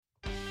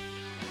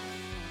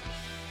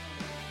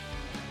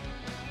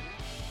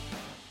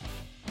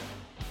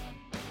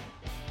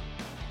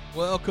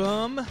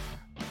Welcome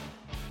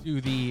to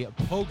the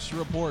Pokes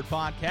Report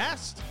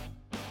podcast.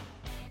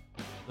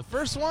 The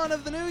first one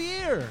of the new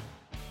year.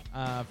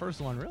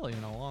 First one really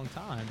in a long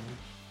time.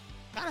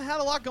 We've kind of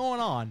had a lot going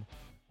on.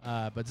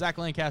 But Zach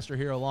Lancaster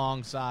here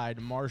alongside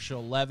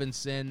Marshall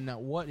Levenson.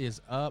 What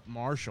is up,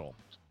 Marshall?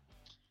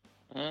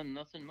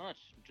 Nothing much.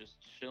 Just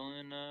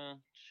chilling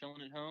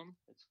at home.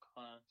 It's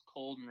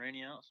cold and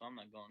rainy out, so I'm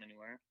not going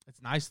anywhere.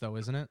 It's nice though,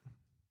 isn't it?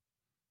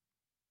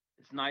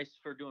 It's nice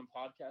for doing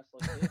podcasts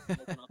like this.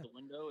 Looking out the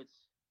window, it's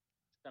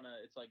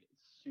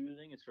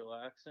soothing. It's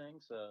relaxing.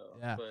 So,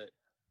 yeah. But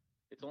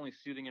it's only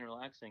soothing and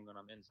relaxing when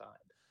I'm inside.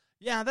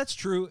 Yeah, that's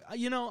true. I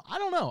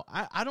don't know.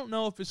 I don't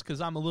know if it's because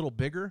I'm a little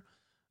bigger,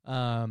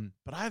 but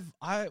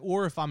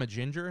or if I'm a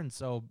ginger, and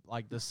so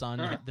like the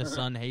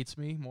sun hates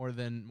me more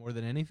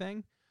than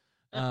anything.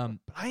 But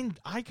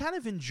I kind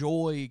of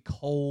enjoy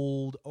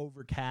cold,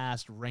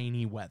 overcast,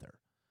 rainy weather.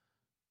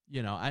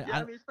 It's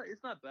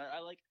not bad.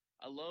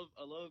 I love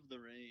the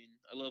rain.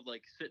 I love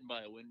like sitting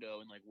by a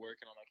window and like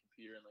working on my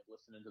computer and like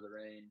listening to the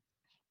rain.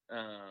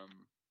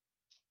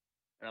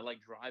 And I like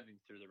driving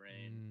through the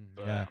rain.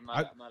 But yeah. I'm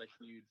not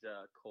a huge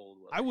cold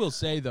weather. I will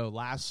say though,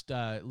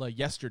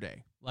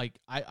 yesterday,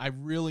 I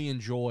really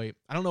enjoy.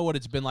 I don't know what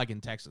it's been like in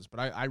Texas, but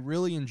I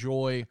really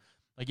enjoy.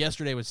 Like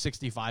yesterday was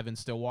 65 in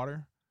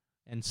Stillwater.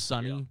 And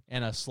sunny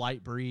and a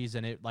slight breeze,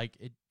 and it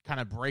kind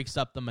of breaks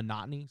up the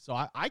monotony. So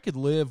I could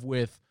live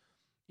with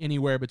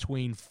anywhere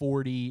between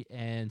 40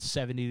 and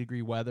 70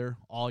 degree weather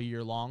all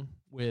year long,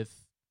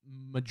 with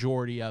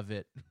majority of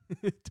it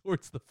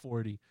towards the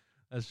 40.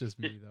 That's just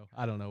me though.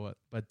 I don't know what,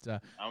 but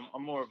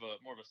I'm more of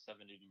a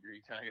 70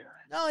 degree kind of guy.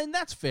 No, and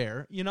that's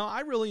fair.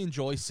 I really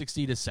enjoy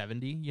 60 to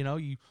 70.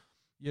 You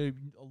a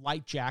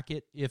light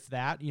jacket, if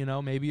that.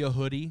 Maybe a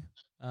hoodie.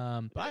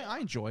 But I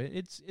enjoy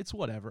it. It's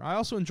whatever. I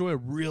also enjoy a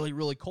really,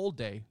 really cold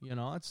day.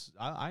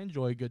 I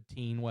enjoy a good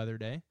teen weather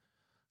day.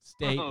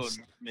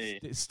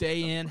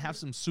 Stay in, have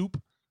some soup.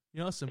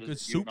 Some good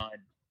soup.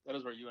 That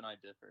is where you and I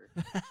differ.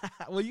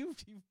 Well, you've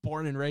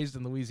born and raised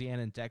in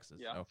Louisiana and Texas.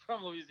 Yeah, so. I'm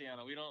from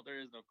Louisiana. There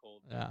is no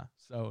cold. Yeah.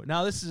 So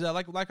now this is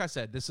like I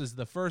said, this is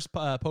the first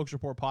Pokes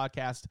Report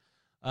podcast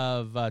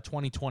of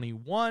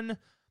 2021.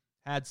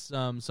 Had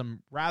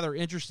some rather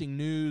interesting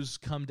news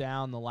come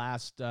down the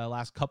last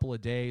couple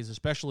of days,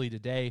 especially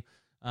today.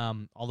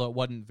 Although it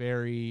wasn't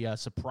very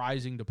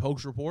surprising to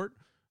Pokes Report.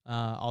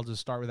 I'll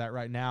just start with that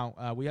right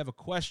now. We have a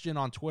question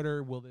on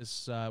Twitter. Will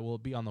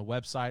it be on the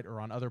website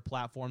or on other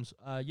platforms?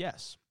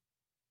 Yes.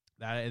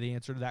 The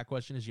answer to that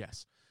question is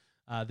yes.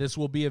 This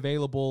will be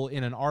available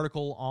in an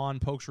article on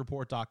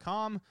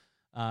pokesreport.com.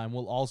 And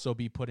we'll also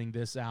be putting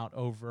this out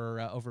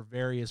over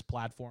various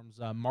platforms.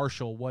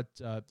 Marshall, what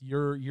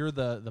you're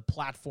the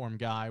platform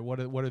guy. What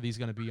are these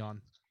going to be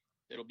on?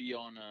 It'll be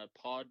on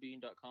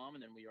podbean.com,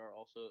 and then we are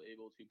also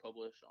able to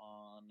publish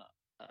on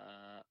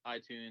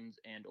iTunes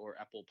and or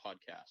Apple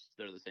Podcasts.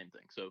 They're the same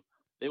thing, so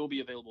they will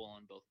be available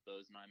on both of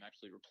those. And I'm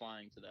actually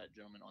replying to that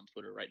gentleman on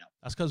Twitter right now.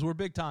 That's because we're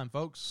big time,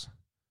 folks.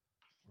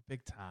 We're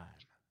big time.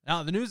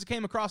 Now, the news that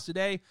came across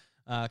today.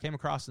 Came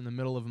across in the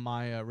middle of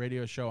my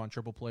radio show on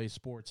Triple Play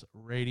Sports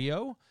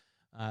Radio.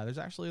 There's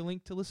actually a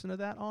link to listen to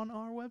that on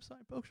our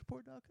website,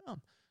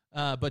 pokesreport.com.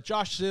 But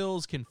Josh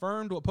Sills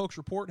confirmed what Pokes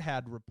Report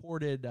had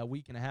reported a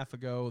week and a half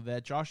ago,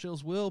 that Josh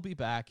Sills will be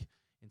back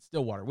in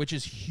Stillwater, which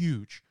is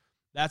huge.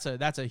 That's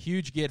a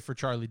huge get for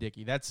Charlie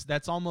Dickey.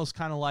 That's almost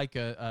kind of like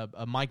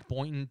a Mike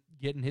Boynton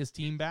getting his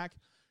team back.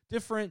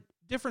 Different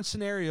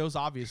scenarios,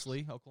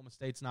 obviously. Oklahoma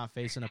State's not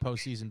facing a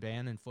postseason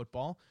ban in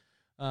football.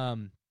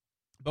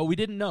 But we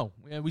didn't know.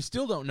 We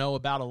still don't know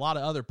about a lot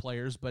of other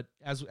players, but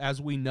as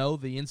we know,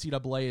 the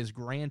NCAA is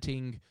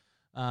granting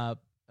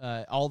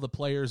all the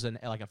players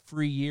like a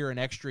free year, an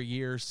extra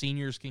year.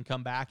 Seniors can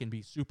come back and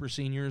be super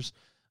seniors.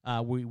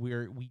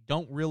 We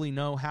don't really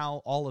know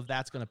how all of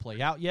that's going to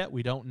play out yet.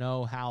 We don't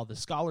know how the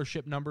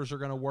scholarship numbers are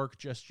going to work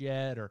just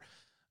yet, or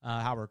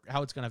how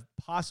it's going to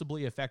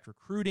possibly affect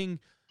recruiting.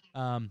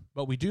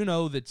 But we do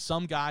know that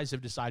some guys have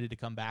decided to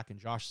come back, and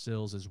Josh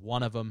Sills is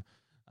one of them.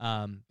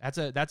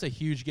 That's a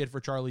huge get for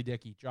Charlie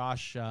Dickey.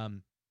 Josh,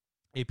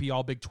 AP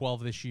All Big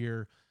 12 this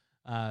year.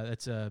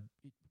 That's a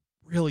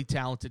really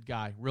talented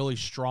guy, really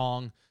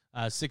strong,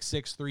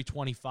 6'6",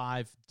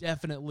 325.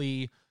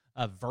 Definitely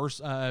a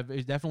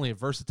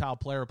versatile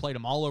player. Played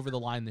him all over the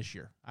line this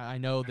year. I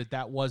know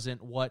that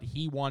wasn't what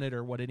he wanted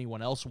or what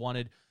anyone else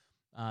wanted.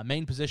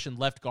 Main position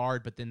left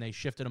guard, but then they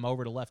shifted him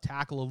over to left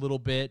tackle a little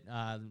bit.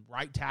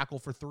 Right tackle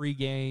for 3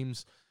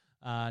 games.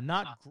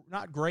 Not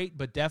great,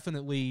 but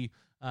definitely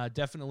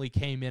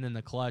came in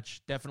the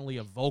clutch. Definitely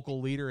a vocal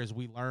leader, as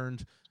we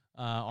learned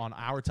on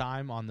our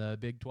time on the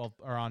Big 12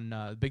 or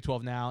on Big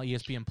 12 Now,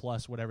 ESPN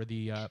Plus, whatever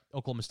the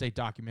Oklahoma State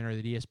documentary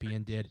that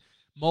ESPN did.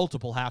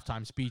 Multiple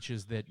halftime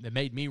speeches that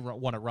made me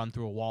want to run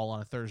through a wall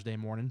on a Thursday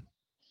morning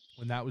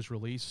when that was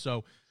released.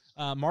 So,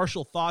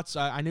 Marshall, thoughts?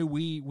 I knew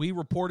we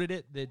reported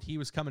it that he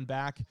was coming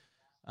back.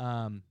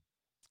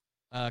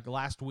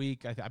 Last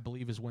week, I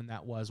believe, is when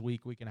that was,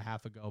 week and a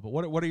half ago. But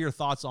what are your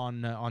thoughts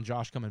on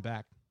Josh coming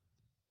back?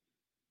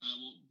 I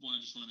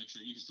just want to make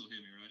sure you can still hear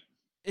me, right?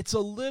 It's a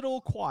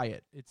little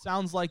quiet. It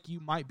sounds like you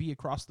might be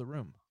across the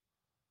room.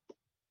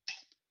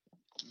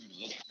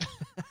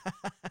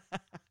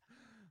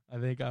 I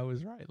think I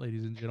was right,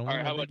 ladies and gentlemen. All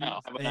right, how about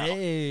now?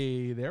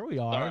 Hey, there we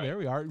are. Right. There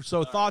we are.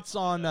 So thoughts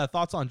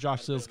on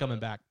Josh Sills coming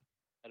back?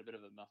 Had a bit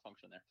of a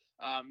malfunction there.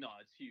 No,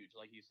 it's huge,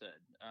 like you said.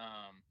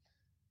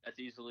 That's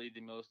easily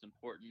the most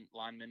important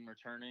lineman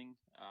returning.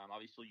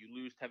 Obviously, you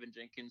lose Tevin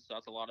Jenkins, so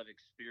that's a lot of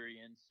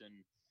experience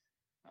and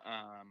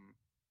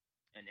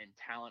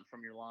talent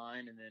from your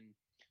line, and then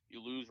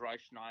you lose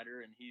Rice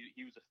Schneider, and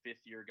he was a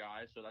fifth-year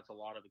guy, so that's a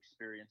lot of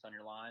experience on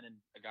your line, and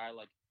a guy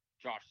like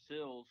Josh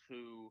Sills,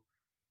 who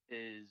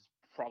is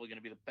probably going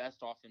to be the best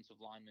offensive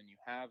lineman you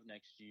have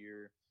next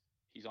year.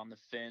 He's on the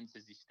fence.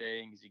 Is he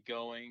staying? Is he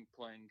going?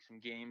 Playing some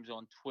games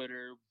on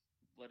Twitter,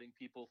 letting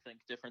people think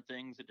different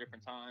things at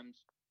different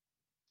times.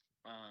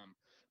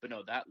 But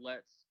no, that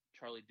lets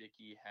Charlie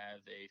Dickey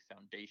have a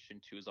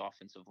foundation to his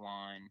offensive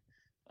line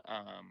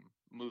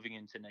moving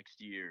into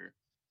next year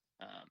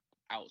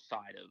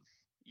outside of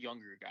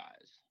younger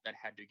guys that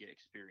had to get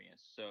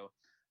experience. So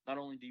not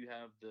only do you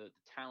have the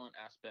talent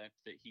aspect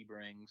that he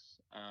brings,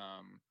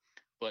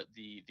 but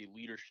the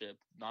leadership,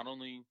 not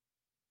only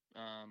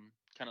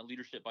kind of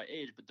leadership by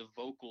age, but the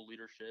vocal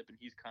leadership, and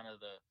he's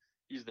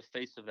the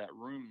face of that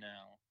room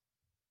now.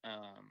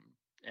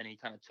 And he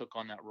kind of took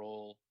on that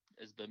role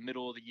as the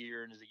middle of the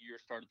year and as the year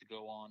started to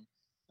go on.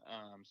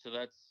 So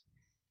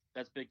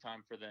that's big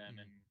time for them,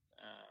 and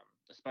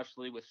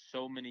especially with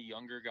so many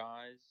younger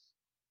guys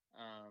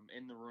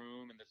in the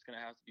room, and that's going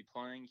to have to be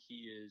playing.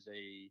 He is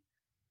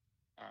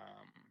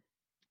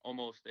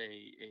almost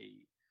a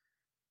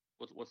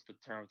what's the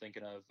term I'm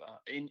thinking of?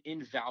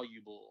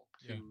 Invaluable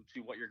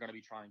to what you're going to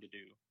be trying to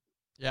do.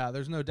 Yeah,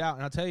 there's no doubt,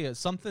 and I'll tell you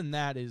something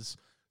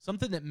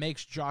that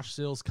makes Josh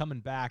Sills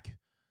coming back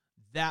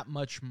that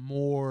much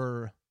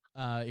more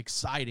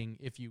exciting,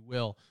 if you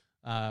will.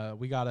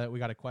 We got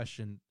a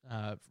question.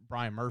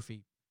 Brian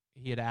Murphy,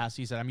 he had asked.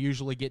 He said, "I'm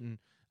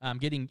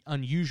getting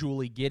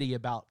unusually giddy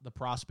about the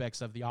prospects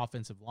of the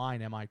offensive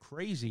line. Am I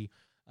crazy?"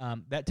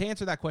 To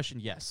answer that question,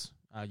 yes,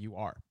 you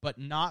are, but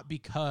not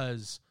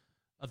because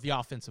of the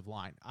offensive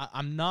line.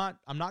 I'm not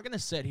going to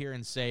sit here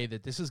and say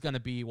that this is going to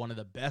be one of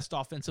the best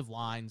offensive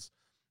lines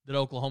that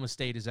Oklahoma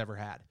State has ever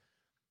had.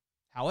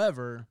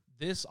 However,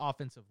 this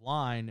offensive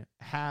line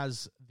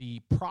has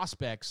the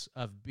prospects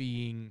of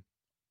being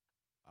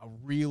a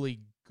really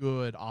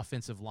good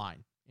offensive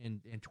line in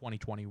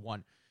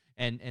 2021,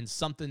 and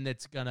something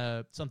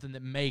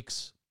that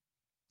makes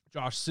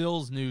Josh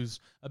Sills' news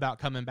about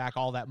coming back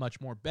all that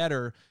much more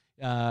better.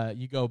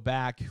 You go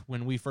back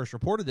when we first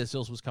reported that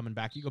Sills was coming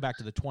back. You go back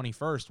to the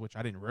 21st, which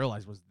I didn't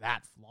realize was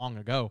that long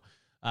ago.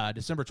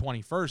 December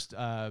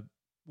 21st,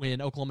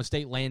 when Oklahoma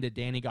State landed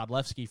Danny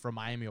Godlewski from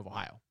Miami of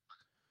Ohio.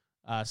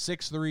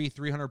 6'3",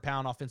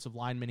 300-pound offensive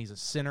lineman. He's a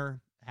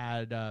center.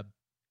 Had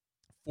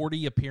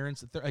 40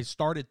 appearances. He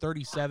started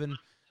 37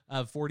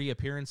 of 40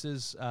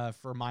 appearances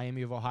for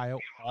Miami of Ohio,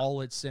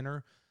 all at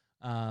center.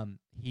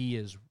 He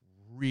is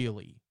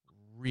really,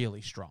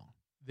 really strong.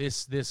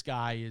 This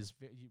guy is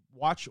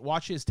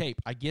watch his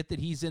tape. I get that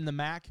he's in the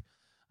MAC.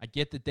 I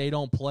get that they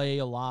don't play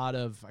a lot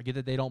of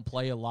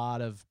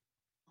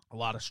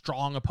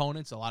strong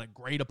opponents, a lot of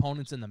great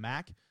opponents in the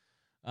MAC.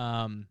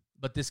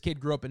 But this kid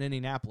grew up in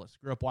Indianapolis.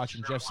 Grew up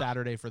watching Jeff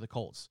Saturday for the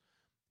Colts.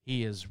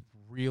 He is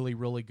really,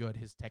 really good.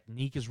 His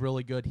technique is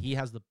really good. He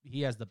has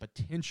the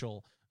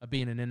potential of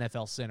being an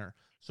NFL center.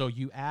 So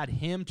you add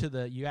him into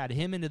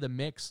the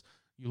mix.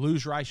 You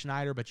lose Rice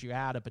Schneider, but you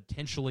add a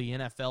potentially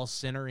NFL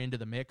center into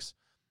the mix.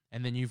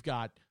 And then you've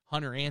got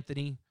Hunter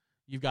Anthony,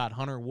 you've got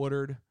Hunter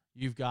Woodard,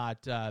 you've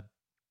got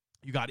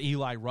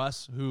Eli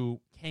Russ, who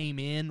came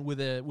in with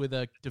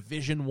a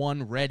Division I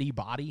ready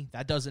body.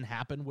 That doesn't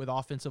happen with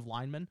offensive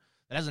linemen.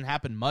 That doesn't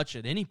happen much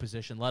at any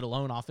position, let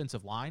alone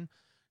offensive line.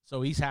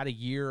 So he's had a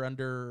year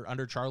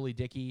under Charlie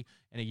Dickey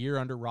and a year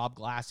under Rob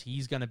Glass.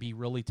 He's going to be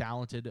really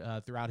talented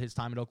throughout his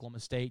time at Oklahoma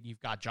State.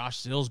 You've got Josh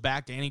Sills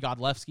back, Danny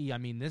Godlewski. I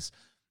mean, this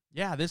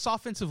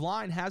offensive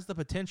line has the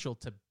potential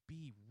to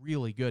be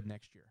really good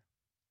next year.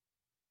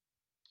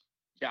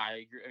 Yeah,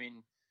 I agree. I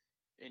mean,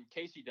 and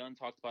Casey Dunn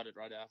talked about it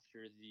right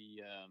after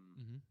the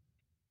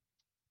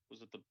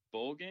was it the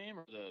bowl game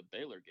or the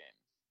Baylor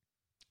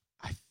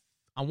game?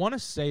 I want to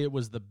say it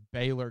was the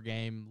Baylor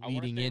game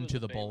leading into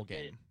the bowl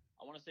game.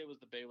 I want to say it was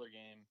the Baylor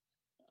game,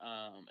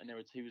 and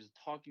he was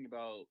talking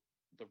about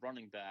the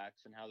running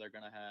backs and how they're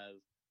going to have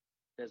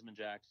Desmond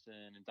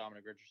Jackson and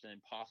Dominic Richardson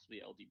and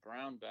possibly LD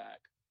Brown back.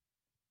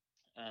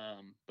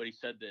 But he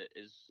said that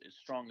as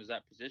strong as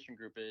that position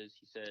group is,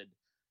 he said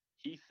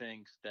he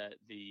thinks that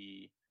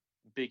the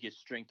biggest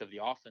strength of the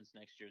offense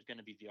next year is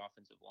going to be the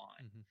offensive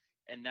line. Mm-hmm.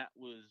 And that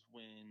was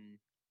when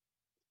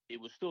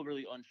it was still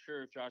really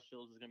unsure if Josh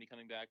Sills was going to be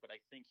coming back, but I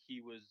think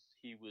he was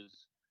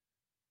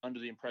under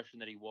the impression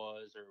that he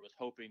was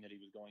hoping that he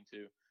was going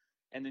to.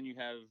 And then you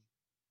have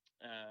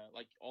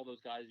like all those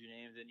guys you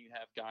named, then you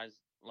have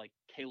guys like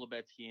Caleb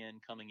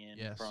Etienne coming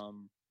in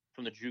from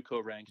from the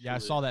JUCO ranks. Yeah, I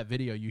saw that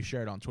video you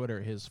shared on Twitter.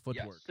 His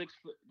footwork. Yeah,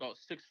 about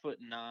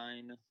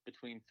 6'9",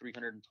 between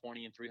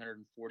 320 and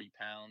 340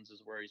 pounds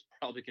is where he's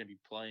probably going to be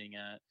playing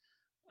at.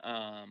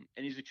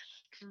 And he's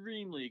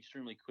extremely,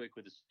 extremely quick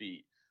with his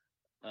feet.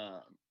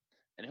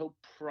 And he'll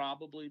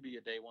probably be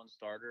a day one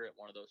starter at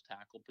one of those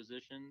tackle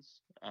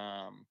positions.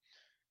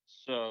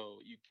 So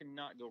you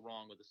cannot go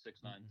wrong with a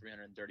 6'9",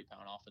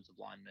 330-pound offensive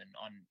lineman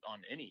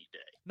on any day.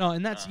 No,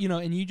 and that's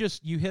and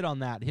you hit on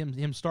that,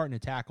 him starting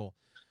to tackle.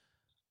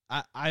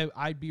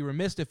 I'd be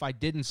remiss if I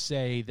didn't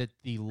say that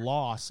the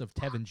loss of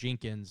Tevin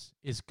Jenkins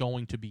is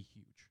going to be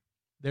huge.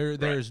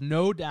 There's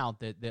no doubt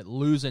that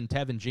losing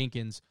Tevin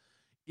Jenkins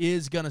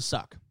is going to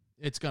suck.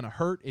 It's going to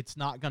hurt. It's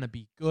not going to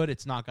be good.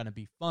 It's not going to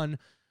be fun,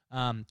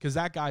 because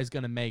that guy's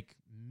going to make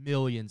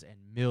millions and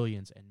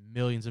millions and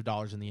millions of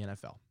dollars in the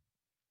NFL.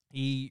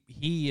 He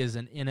is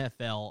an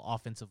NFL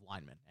offensive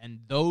lineman, and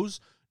those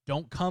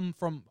don't come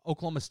from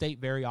Oklahoma State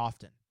very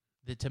often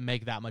to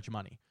make that much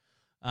money.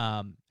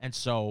 And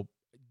so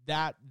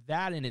that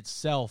in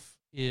itself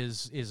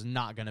is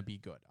not going to be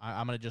good.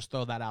 I'm going to just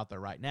throw that out there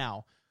right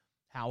now.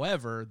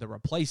 However, the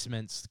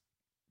replacements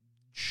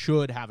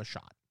should have a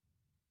shot.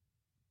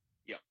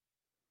 Yeah.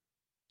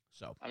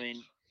 So I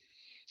mean,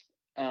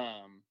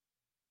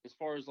 as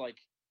far as like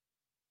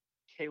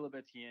Caleb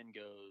Etienne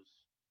goes,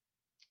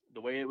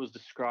 the way it was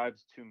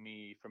described to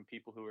me from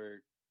people who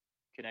are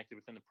connected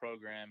within the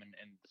program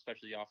and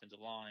especially the offensive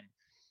line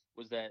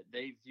was that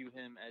they view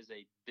him as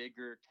a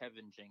bigger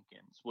Tevin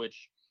Jenkins,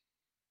 which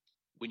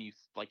when you,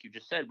 like you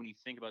just said, when you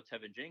think about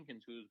Tevin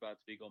Jenkins, who's about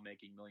to be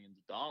making millions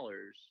of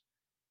dollars,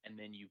 and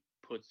then you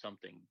put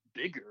something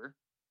bigger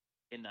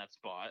in that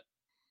spot,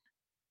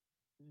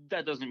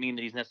 that doesn't mean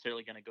that he's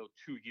necessarily going to go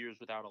 2 years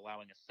without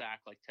allowing a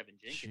sack like Tevin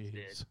Jenkins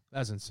did.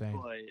 That's insane.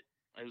 But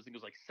I think it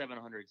was like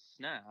 700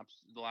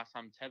 snaps. The last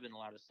time Tevin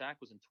allowed a sack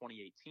was in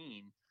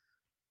 2018.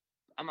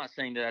 I'm not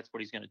saying that that's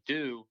what he's going to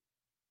do,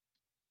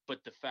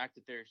 but the fact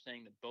that they're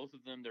saying that both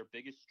of them, their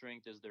biggest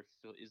strength is their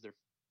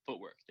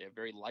footwork. They have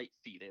very light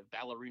feet. They have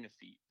ballerina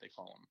feet, they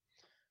call them.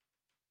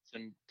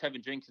 And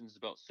Tevin Jenkins is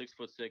about 6'6",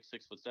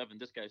 6'7".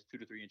 This guy's 2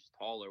 to 3 inches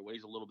taller,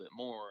 weighs a little bit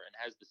more, and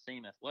has the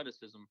same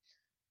athleticism.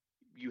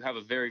 You have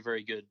a very,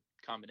 very good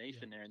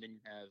combination there. And then you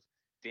have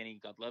Danny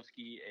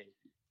Godlewski, a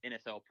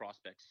NFL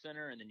prospect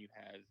center, and then you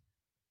have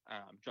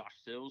Josh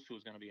Sills, who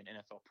is going to be an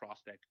NFL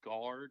prospect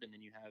guard, and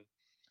then you have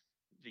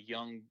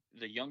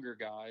the younger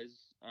guys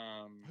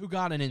who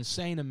got an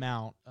insane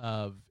amount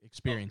of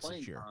experience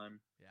this year. Time.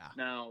 Yeah.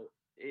 Now,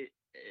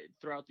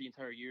 throughout the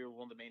entire year,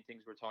 one of the main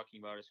things we're talking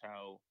about is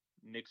how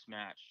mixed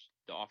match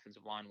the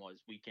offensive line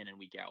was week in and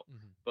week out.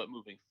 Mm-hmm. But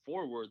moving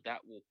forward, that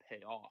will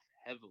pay off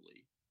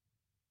heavily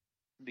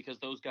because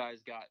those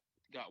guys got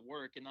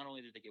work, and not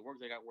only did they get work,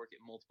 they got work at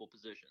multiple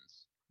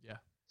positions. Yeah.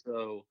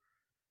 So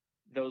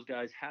those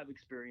guys have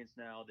experience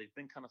now. They've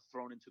been kind of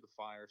thrown into the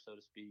fire, so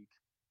to speak.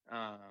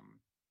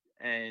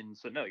 And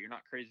so, no, you're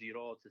not crazy at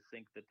all to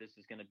think that this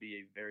is going to be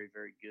a very,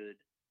 very good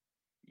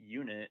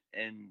unit.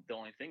 And the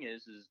only thing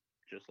is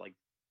just like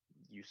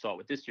you saw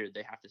with this year,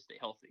 they have to stay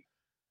healthy.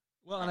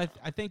 Well, and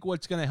I think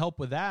what's going to help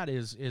with that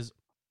is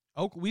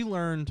we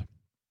learned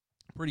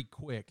pretty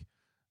quick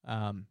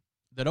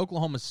that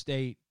Oklahoma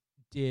State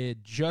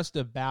did just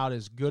about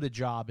as good a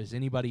job as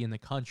anybody in the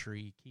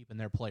country keeping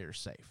their players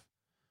safe,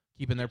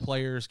 keeping their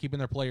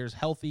players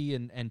healthy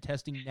and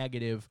testing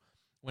negative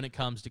when it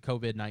comes to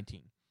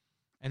COVID-19.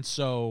 And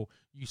so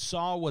you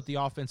saw what the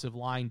offensive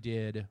line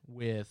did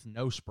with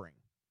no spring,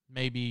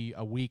 maybe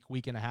a week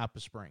and a half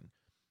of spring,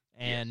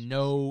 and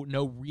no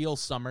real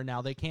summer.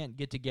 Now they can't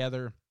get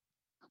together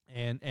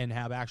and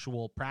have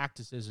actual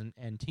practices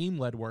and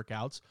team-led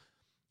workouts,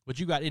 but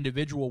you got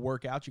individual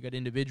workouts, you got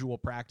individual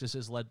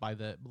practices led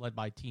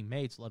by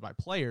teammates, led by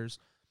players.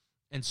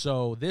 And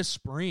so this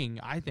spring,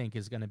 I think,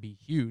 is going to be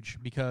huge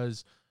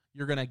because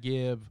you're going to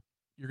give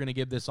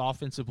this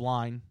offensive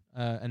line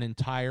an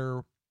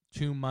entire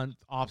 2-month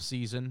off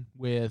season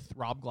with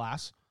Rob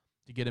Glass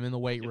to get him in the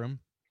weight room.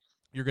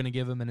 You're going to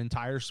give him an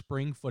entire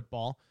spring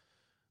football.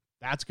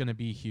 That's going to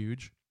be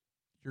huge.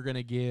 You're going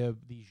to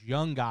give these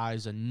young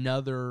guys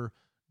another,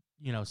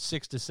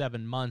 6 to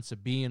 7 months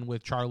of being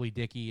with Charlie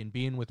Dickey and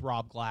being with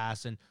Rob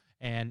Glass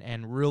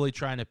and really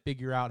trying to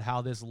figure out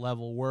how this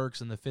level works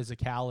and the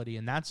physicality.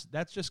 And that's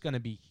just going to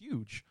be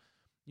huge,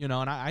 and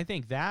I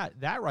think that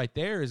right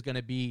there is going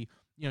to be,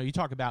 you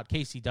talk about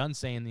Casey Dunn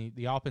saying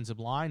the offensive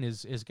line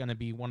is going to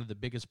be one of the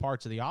biggest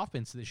parts of the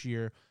offense this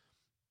year.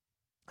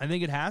 I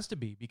think it has to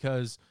be,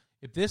 because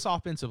if this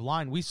offensive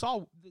line, we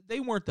saw they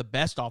weren't the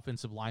best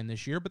offensive line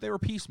this year, but they were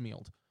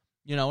piecemealed.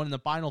 And in the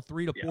final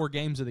 3 to 4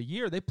 games of the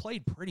year, they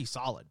played pretty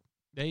solid.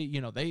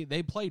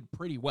 They played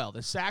pretty well.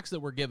 The sacks that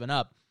were given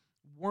up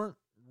weren't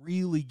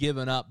really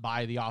given up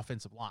by the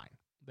offensive line.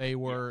 They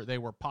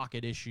were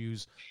pocket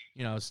issues,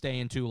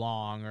 staying too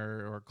long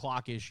or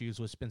clock issues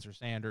with Spencer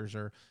Sanders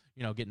or,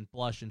 getting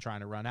flushed and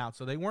trying to run out.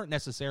 So they weren't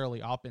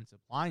necessarily offensive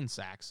line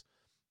sacks.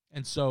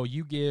 And so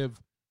you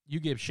give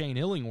Shane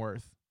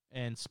Illingworth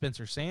and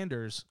Spencer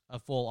Sanders a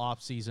full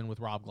offseason with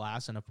Rob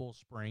Glass and a full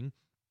spring,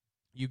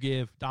 You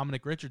give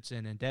Dominic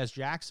Richardson and Des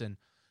Jackson,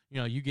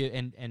 you get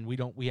and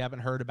we haven't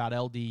heard about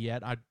LD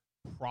yet. I'd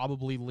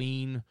probably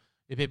lean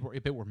if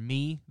it were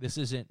me. This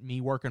isn't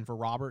me working for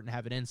Robert and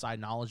having inside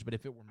knowledge, but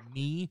if it were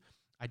me,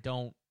 I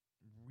don't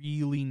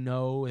really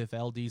know if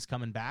LD's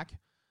coming back.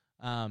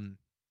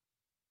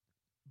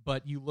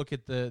 But you look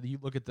at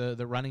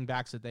the running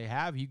backs that they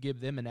have. You give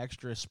them an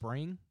extra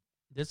spring.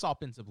 This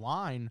offensive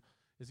line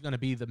is going to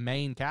be the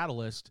main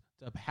catalyst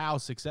of how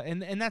success,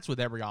 and that's with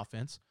every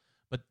offense.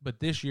 But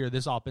this year,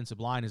 this offensive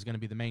line is going to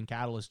be the main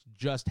catalyst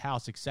just how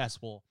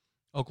successful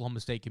Oklahoma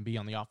State can be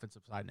on the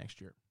offensive side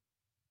next year.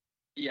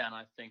 Yeah, and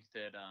I think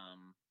that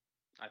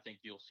I think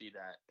you'll see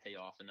that pay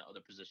off in the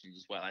other positions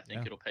as well. I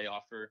think it'll pay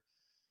off for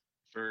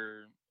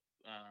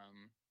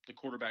the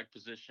quarterback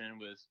position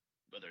with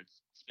whether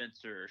it's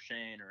Spencer or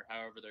Shane or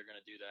however they're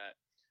going to do that.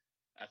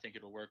 I think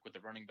it'll work with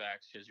the running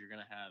backs because you're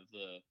going to have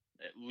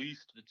at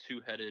least the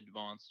two-headed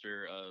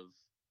monster of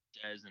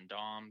Dez and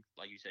Dom,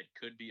 like you said,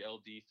 could be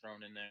LD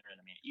thrown in there, and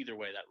I mean either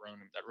way, that room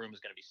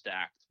is going to be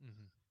stacked.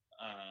 Mm-hmm.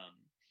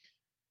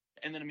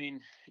 And then I mean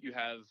you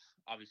have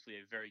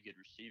obviously a very good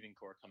receiving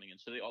core coming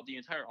in, so the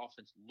entire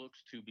offense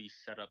looks to be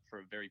set up for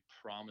a very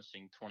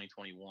promising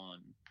 2021.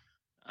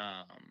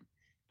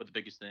 But the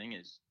biggest thing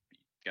is you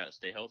got to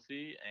stay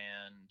healthy,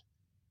 and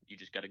you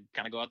just got to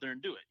kind of go out there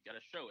and do it. You got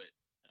to show it.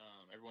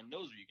 Everyone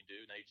knows what you can do.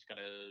 Now you just got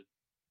to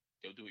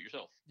go do it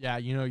yourself. Yeah,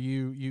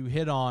 you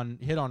hit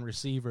on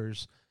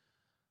receivers.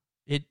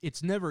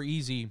 It's never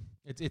easy.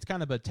 It's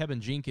kind of a Tevin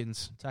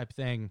Jenkins type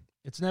thing.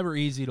 It's never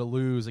easy to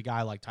lose a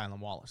guy like Tylan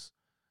Wallace.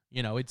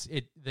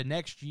 The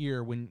next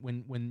year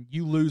when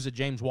you lose a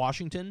James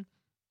Washington,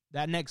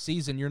 that next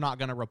season you're not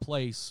going to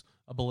replace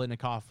a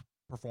Biletnikoff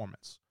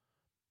performance.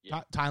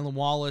 Yeah. Tylan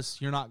Wallace,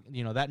 you're not,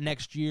 that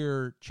next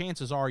year,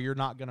 chances are you're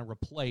not going to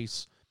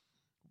replace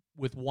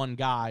with one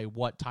guy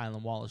what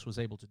Tylan Wallace was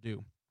able to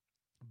do.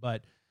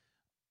 But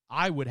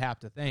I would have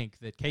to think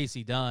that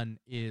Casey Dunn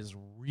is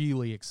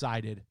really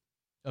excited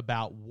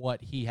about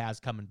what he has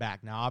coming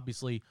back. Now,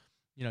 obviously,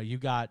 you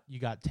got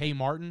Tay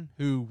Martin,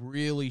 who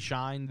really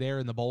shined there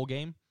in the bowl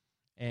game,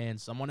 and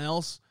someone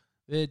else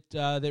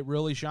that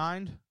really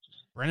shined,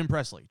 Brennan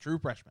Presley, true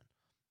freshman.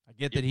 I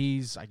get that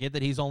he's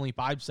only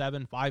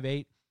 5'7",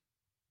 5'8".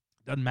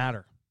 Doesn't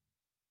matter.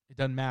 It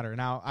doesn't matter.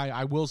 Now,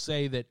 I will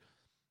say that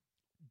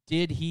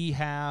did he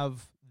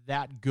have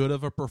that good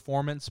of a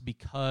performance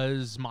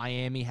because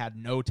Miami had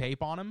no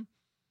tape on him?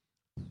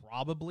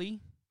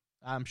 Probably.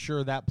 I'm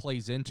sure that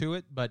plays into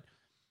it, but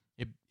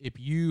if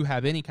you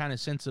have any kind of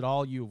sense at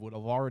all, you would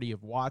have already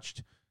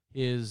watched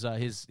his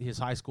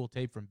high school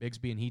tape from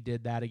Bixby, and he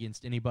did that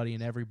against anybody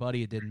and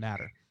everybody. It didn't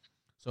matter.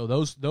 So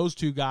those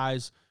two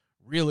guys,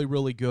 really,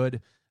 really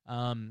good.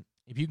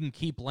 If you can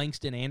keep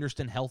Langston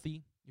Anderson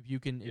healthy, if you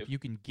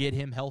can get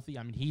him healthy,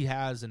 I mean, he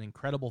has an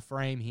incredible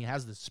frame. He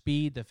has the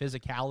speed, the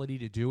physicality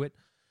to do it.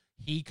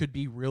 He could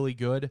be really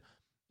good.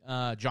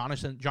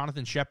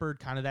 Jonathan Shepard,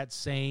 kind of that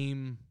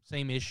same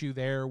issue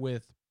there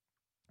with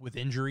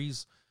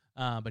injuries,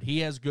 but he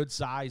has good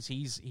size.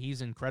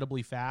 He's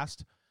incredibly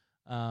fast.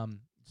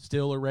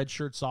 Still a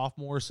redshirt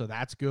sophomore, so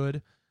that's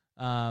good.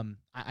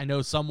 I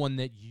know someone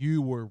that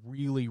you were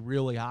really,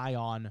 really high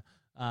on,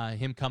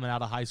 him coming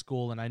out of high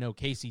school, and I know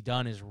Casey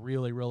Dunn is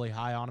really, really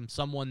high on him.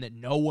 Someone that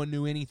no one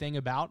knew anything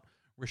about,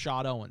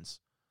 Rashad Owens.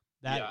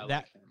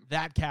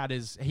 That cat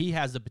he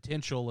has the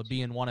potential of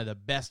being one of the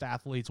best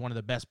athletes, one of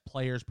the best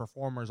players,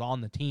 performers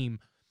on the team.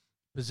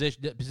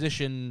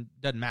 Position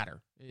doesn't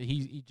matter.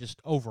 He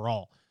just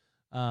overall.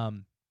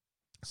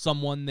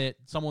 Someone that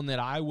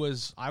I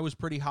was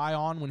pretty high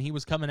on when he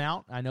was coming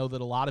out. I know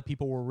that a lot of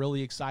people were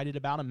really excited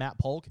about him, Matt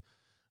Polk.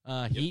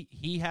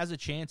 He has a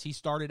chance. He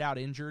started out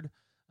injured.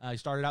 He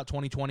started out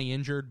 2020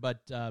 injured, but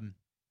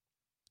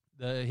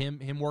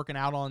him working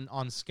out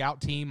on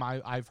scout team,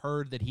 I've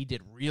heard that he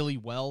did really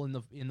well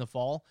in the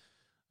fall,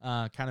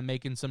 kind of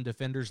making some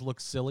defenders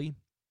look silly,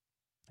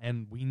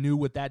 and we knew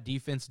what that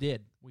defense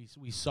did.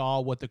 We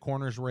saw what the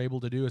corners were able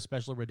to do,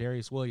 especially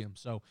Rodarius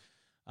Williams. So,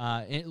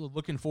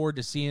 looking forward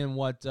to seeing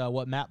what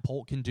Matt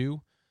Polk can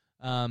do.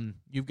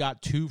 You've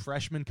got two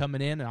freshmen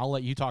coming in, and I'll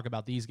let you talk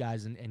about these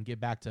guys and get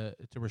back to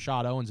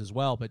Rashad Owens as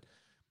well. But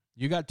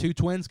you got two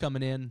twins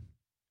coming in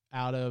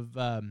out of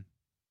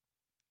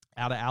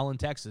Allen,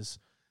 Texas,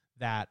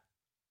 that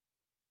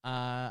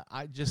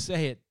I just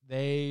say it,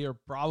 they are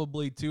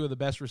probably two of the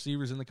best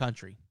receivers in the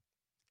country,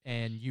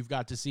 and you've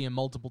got to see them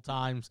multiple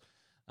times.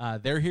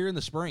 They're here in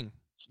the spring.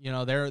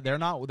 They're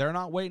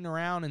not waiting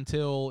around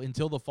until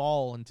the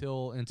fall,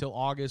 until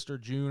August or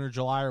June or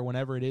July or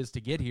whenever it is to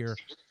get here.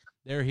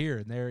 They're here,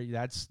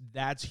 and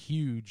that's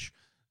huge.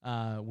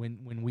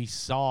 When we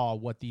saw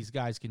what these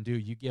guys can do,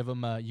 you give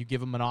them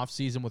an off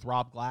season with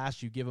Rob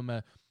Glass, you give them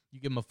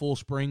a full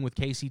spring with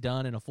Casey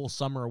Dunn and a full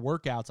summer of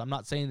workouts. I'm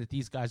not saying that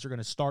these guys are going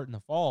to start in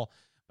the fall,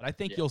 but I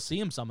think you'll see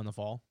them some in the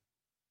fall.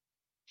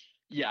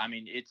 Yeah, I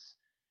mean, it's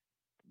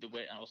the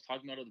way I was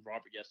talking about it with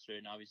Robert yesterday,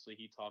 and obviously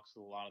he talks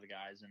to a lot of the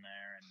guys in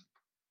there, and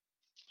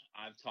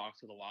I've talked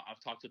to the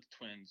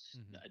twins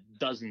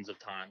dozens of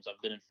times.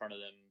 I've been in front of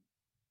them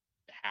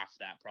half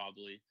that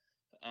probably.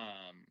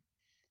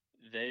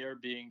 They are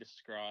being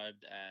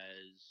described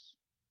as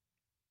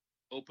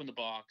open the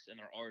box and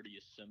they're already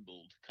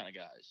assembled kind of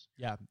guys.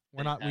 Yeah,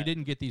 we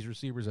didn't get these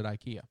receivers at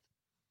IKEA.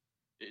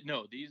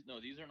 No, these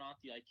are not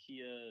the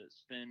IKEA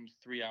spend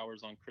 3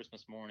 hours on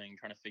Christmas morning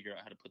trying to figure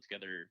out how to put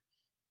together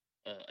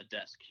a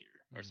desk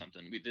here or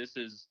something. This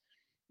is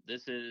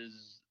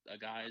a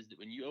guys that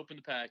when you open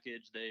the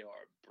package, they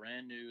are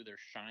brand new, they're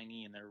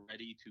shiny, and they're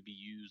ready to be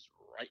used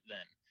right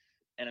then.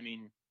 And I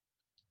mean,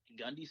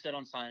 Gundy said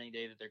on signing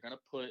day that they're going to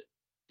put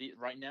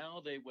right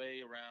now they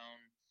weigh around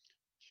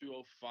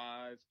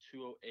 205,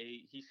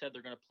 208. He said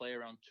they're going to play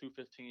around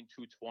 215,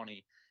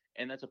 220,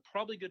 and that's a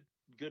probably good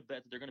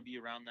bet that they're going to be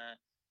around that.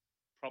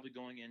 Probably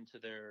going into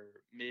their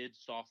mid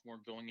sophomore,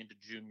 going into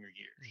junior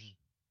years,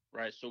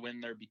 right? So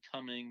when they're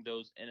becoming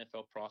those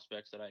NFL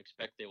prospects that I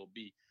expect they will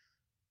be,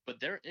 but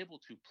they're able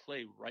to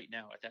play right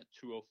now at that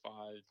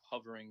 205,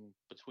 hovering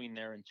between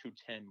there and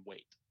 210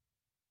 weight.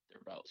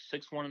 They're about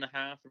 6'1.5",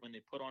 and when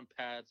they put on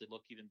pads, they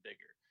look even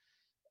bigger.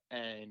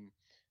 And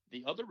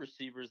the other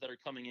receivers that are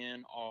coming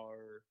in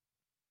are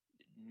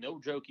no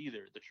joke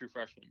either. The true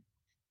freshmen,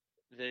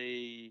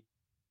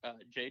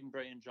 Jaden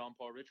Bray and John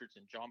Paul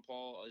Richardson. John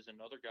Paul is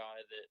another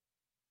guy that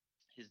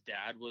his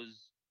dad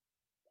was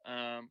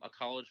a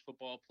college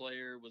football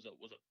player, was a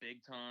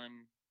big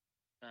time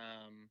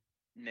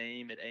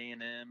name at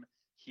A&M.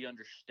 He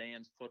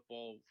understands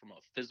football from a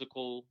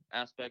physical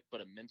aspect, but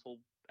a mental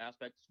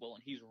aspect as well.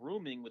 And he's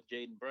rooming with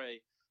Jaden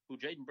Bray, who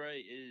Jaden Bray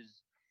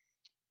is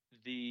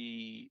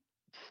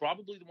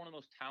probably one of the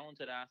most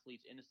talented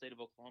athletes in the state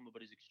of Oklahoma,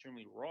 but he's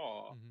extremely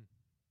raw.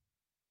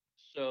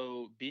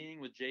 So being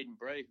with Jaden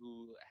Bray,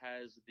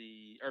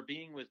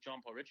 being with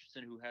John Paul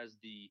Richardson, who has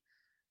the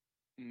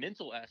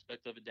mental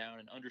aspect of it down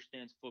and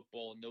understands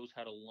football and knows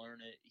how to learn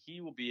it,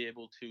 he will be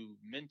able to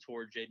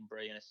mentor Jaden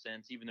Bray in a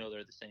sense, even though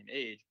they're the same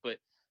age, but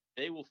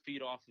they will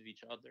feed off of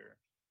each other.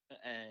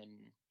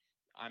 And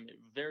I'm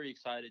very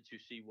excited to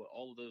see what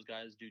all of those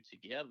guys do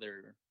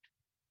together.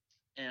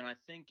 And I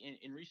think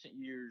in recent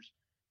years,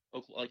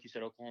 like you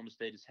said, Oklahoma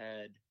State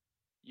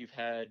you've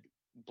had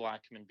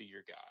Blackman be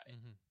your guy.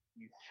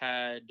 You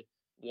had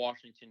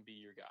Washington be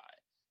your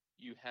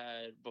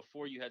guy.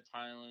 Before you had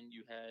Tylen,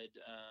 you had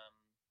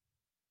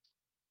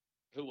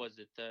who was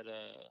it that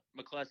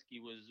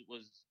McCleskey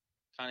was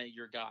kind of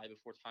your guy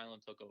before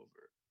Tylen took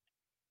over,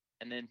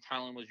 and then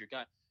Tylen was your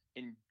guy.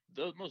 In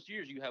most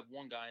years, you have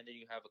one guy, and then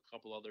you have a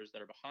couple others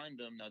that are behind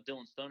him. Now,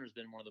 Dylan Stoner's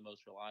been one of the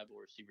most reliable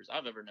receivers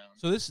I've ever known.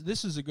 So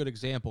this is a good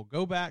example.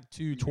 Go back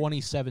to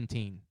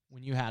 2017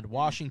 when you had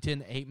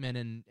Washington,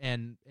 Aitman,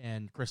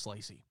 and Chris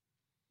Lacey.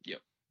 Yep.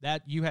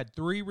 That you had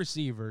three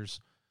receivers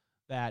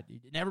that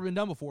never been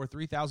done before,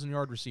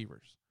 3,000-yard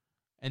receivers,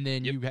 and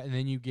then you had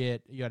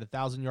a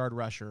 1,000-yard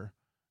rusher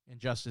in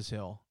Justice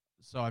Hill.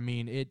 So I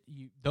mean,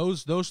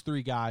 those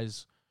three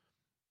guys.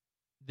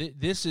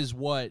 This is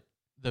what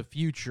the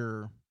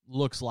future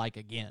looks like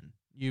again.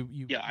 I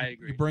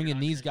agree. You bring in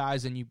these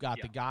guys, and you've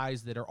got the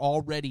guys that are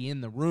already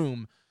in the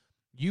room.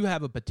 You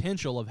have a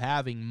potential of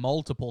having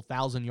multiple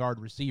 1,000-yard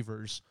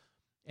receivers,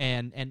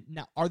 and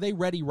now are they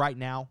ready right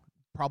now?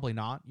 Probably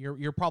not.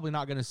 You're probably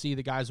not going to see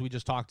the guys we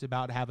just talked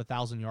about have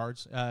 1,000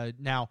 yards.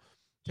 Now,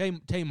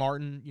 Tay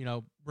Martin,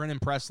 Brennan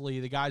Presley,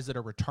 the guys that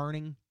are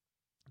returning,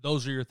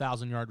 those are your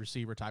 1,000-yard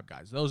receiver type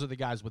guys. Those are the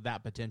guys with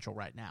that potential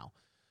right now.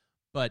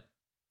 But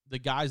the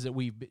guys that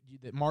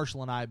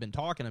Marshall and I have been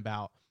talking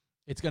about,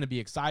 it's going to be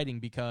exciting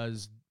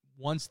because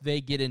once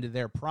they get into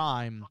their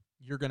prime,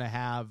 you're going to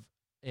have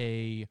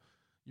a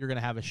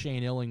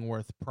Shane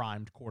Illingworth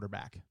primed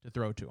quarterback to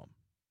throw to them.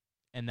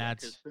 And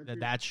that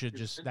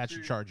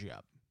should charge you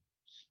up.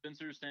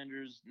 Spencer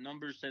Sanders,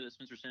 numbers say that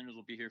Spencer Sanders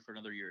will be here for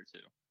another year or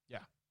two. Yeah.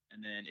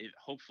 And then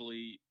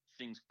hopefully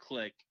things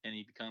click and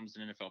he becomes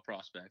an NFL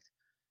prospect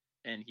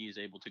and he is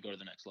able to go to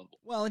the next level.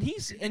 Well, and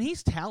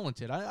he's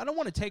talented. I don't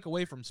want to take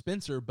away from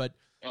Spencer, but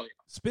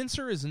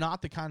Spencer is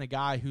not the kind of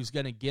guy who's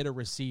going to get a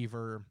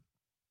receiver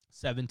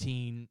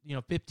 15 to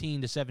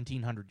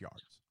 1,700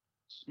 yards.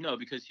 No,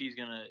 because he's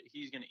gonna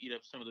eat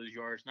up some of those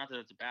yards. Not that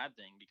it's a bad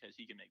thing, because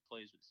he can make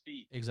plays with his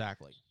feet.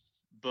 Exactly.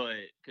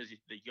 But because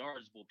the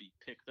yards will be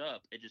picked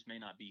up, it just may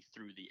not be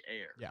through the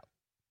air. Yeah.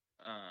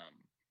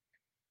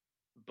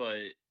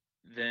 But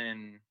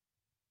then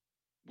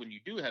when you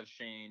do have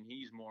Shane,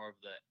 he's more of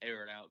the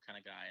air it out kind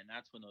of guy, and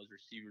that's when those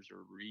receivers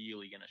are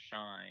really gonna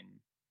shine.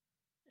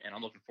 And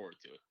I'm looking forward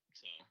to it.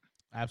 So.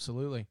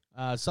 Absolutely.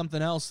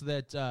 Something else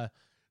that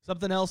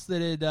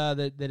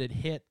it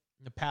hit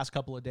the past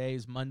couple of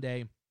days,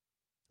 Monday,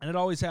 and it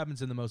always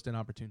happens in the most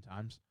inopportune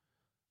times.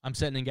 I'm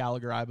sitting in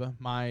Gallagher-Iba,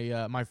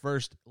 my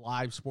first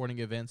live sporting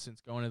event since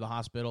going to the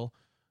hospital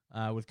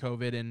with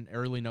COVID in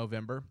early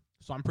November.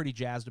 So I'm pretty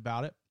jazzed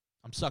about it.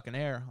 I'm sucking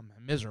air. I'm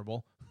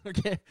miserable.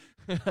 Okay,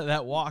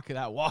 that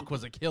walk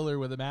was a killer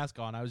with a mask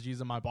on. I was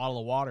using my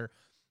bottle of water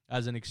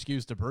as an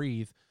excuse to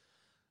breathe.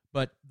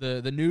 But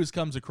the news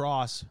comes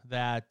across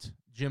that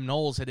Jim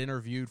Knowles had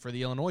interviewed for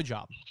the Illinois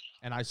job.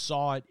 And I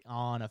saw it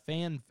on a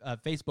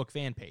Facebook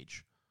fan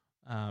page.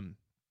 And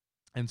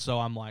so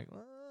I'm like,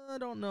 I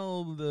don't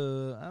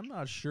know I'm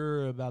not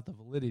sure about the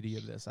validity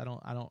of this. I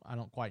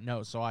don't quite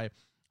know. So I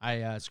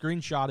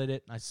screenshotted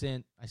it. I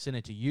sent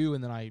it to you,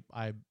 and then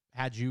I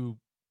had you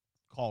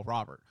call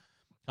Robert.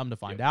 Come to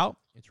find out,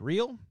 it's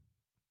real.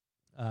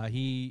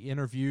 He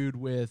interviewed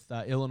with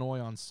Illinois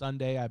on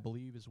Sunday, I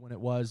believe is when it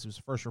was. It was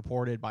first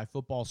reported by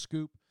Football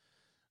Scoop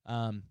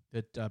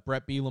that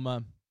Brett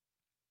Bielema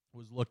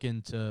was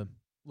looking to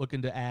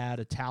add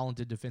a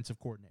talented defensive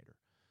coordinator.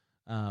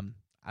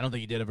 I don't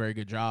think he did a very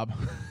good job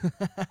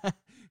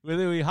with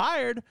who he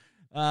hired,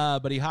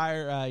 but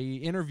he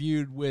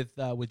interviewed with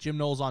Jim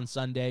Knowles on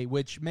Sunday,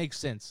 which makes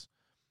sense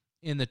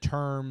in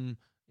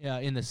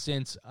the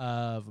sense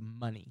of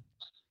money,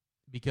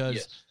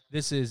 because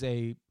this is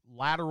a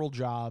lateral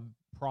job,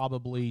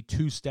 probably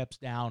 2 steps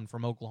down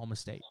from Oklahoma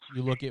State.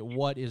 You look at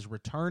what is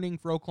returning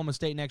for Oklahoma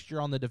State next year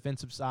on the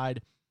defensive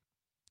side.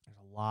 There's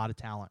a lot of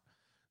talent.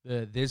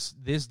 This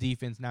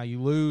defense, now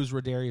you lose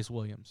Rodarius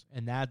Williams,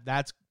 and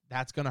that's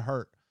going to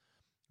hurt.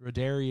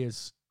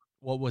 Rodarius,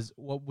 what was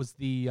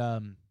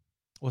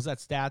that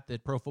stat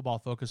that Pro Football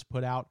Focus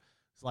put out?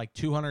 It's like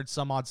 200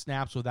 some odd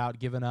snaps without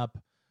giving up,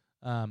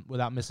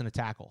 without missing a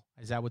tackle.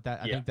 Is that what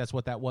that? I think that's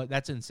what that was.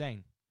 That's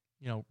insane.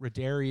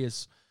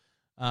 Rodarius.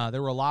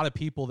 There were a lot of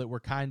people that were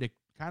kind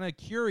of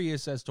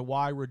curious as to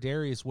why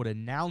Rodarius would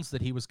announce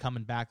that he was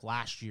coming back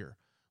last year.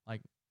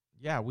 Like,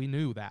 yeah, we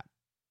knew that.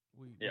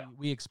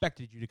 We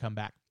expected you to come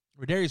back.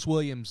 Rodarius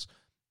Williams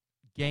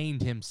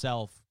gained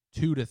himself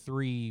 2 to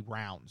 3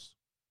 rounds.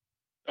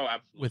 Oh,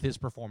 absolutely. With his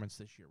performance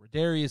this year.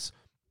 Rodarius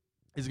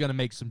is going to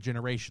make some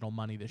generational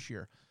money this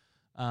year.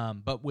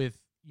 But with,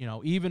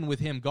 even with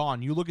him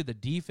gone, you look at the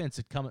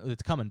defense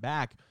that's coming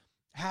back,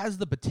 has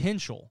the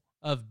potential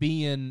of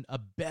being a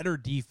better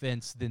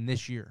defense than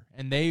this year.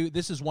 And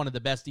this is one of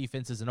the best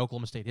defenses in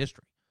Oklahoma State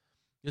history.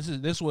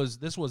 This was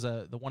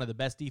one of the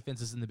best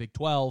defenses in the Big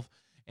 12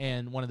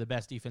 and one of the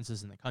best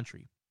defenses in the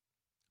country.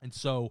 And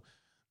so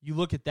you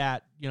look at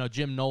that,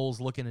 Jim Knowles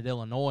looking at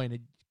Illinois, and a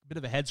bit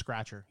of a head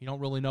scratcher. You don't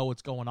really know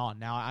what's going on.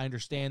 Now, I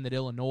understand that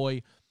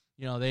Illinois,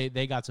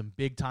 they got some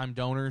big time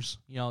donors.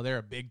 They're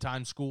a big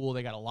time school.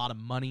 They got a lot of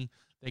money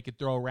they could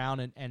throw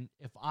around. And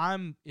if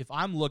I'm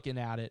looking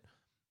at it,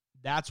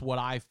 that's what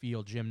I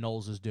feel Jim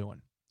Knowles is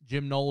doing.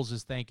 Jim Knowles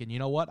is thinking, you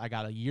know what? I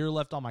got a year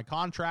left on my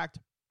contract.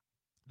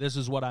 This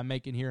is what I'm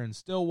making here in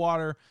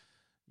Stillwater.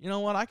 You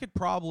know what? I could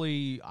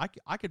probably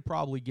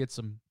get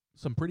some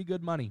pretty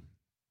good money.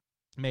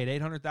 Made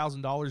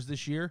 $800,000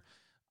 this year.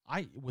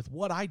 With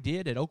what I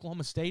did at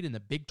Oklahoma State in the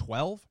Big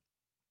 12,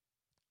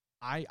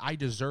 I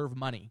deserve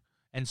money.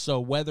 And so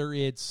whether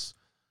it's,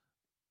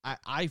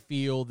 I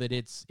feel that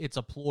it's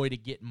a ploy to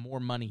get more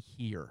money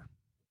here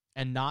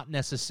and not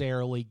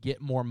necessarily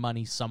get more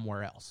money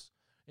somewhere else.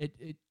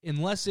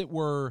 Unless it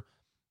were,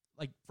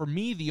 like, for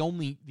me, the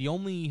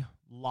only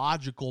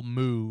logical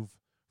move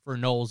for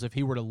Knowles, if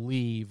he were to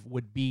leave,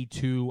 would be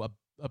to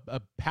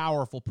a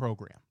powerful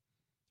program.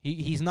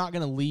 He's not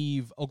going to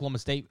leave Oklahoma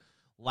State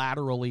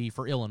laterally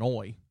for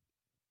Illinois,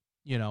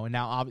 and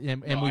now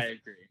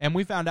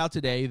we found out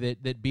today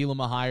that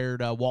Bielema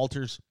hired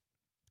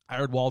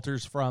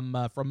Walters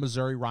from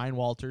Missouri, Ryan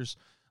Walters.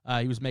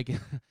 He was making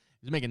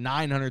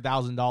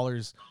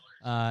 $900,000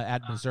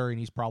 at Missouri, and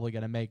he's probably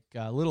going to make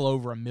a little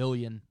over $1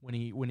 million when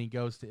he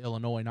goes to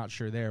Illinois. Not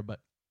sure there, but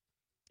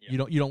you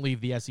don't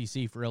leave the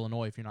SEC for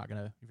Illinois if you're not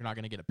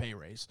gonna get a pay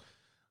raise.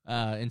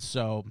 And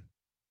so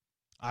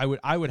I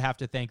would have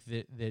to think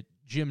that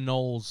Jim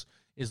Knowles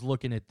is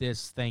looking at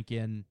this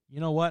thinking,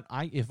 you know what?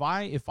 If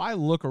I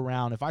look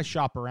around, if I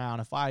shop around,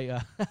 if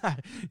I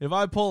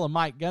pull a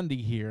Mike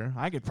Gundy here,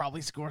 I could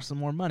probably score some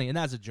more money. And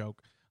that's a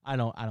joke. I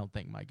don't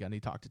think Mike Gundy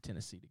talked to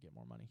Tennessee to get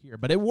more money here,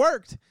 but it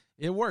worked.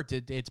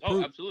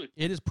 Absolutely.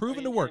 It is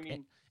proven to work.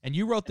 And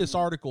you wrote this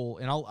article,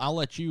 and I'll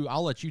let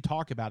you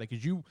talk about it,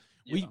 because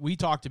we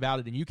talked about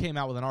it, and you came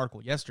out with an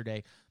article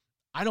yesterday.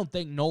 I don't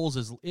think Knowles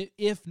is,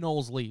 if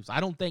Knowles leaves,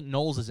 I don't think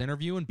Knowles is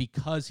interviewing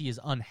because he is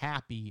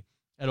unhappy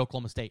at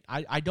Oklahoma State.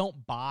 I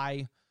don't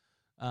buy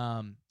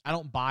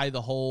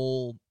the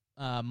whole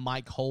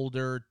Mike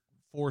Holder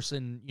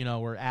forcing,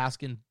 or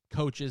asking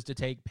coaches to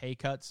take pay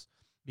cuts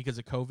because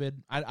of COVID.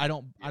 I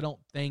don't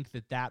think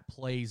that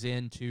plays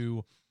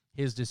into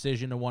his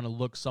decision to want to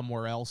look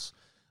somewhere else.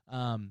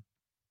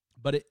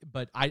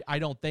 But I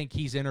don't think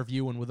he's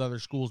interviewing with other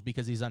schools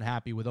because he's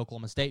unhappy with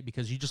Oklahoma State,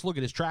 because you just look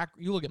at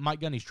you look at Mike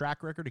Gundy's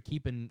track record of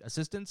keeping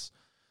assistants,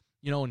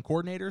 and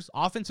coordinators.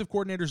 Offensive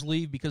coordinators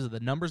leave because of the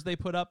numbers they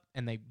put up,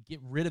 and they get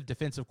rid of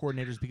defensive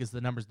coordinators because of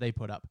the numbers they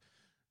put up.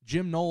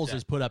 Jim Knowles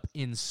has put up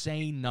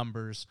insane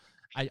numbers.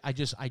 I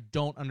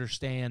don't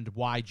understand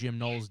why Jim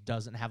Knowles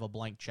doesn't have a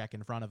blank check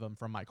in front of him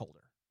from Mike Holder.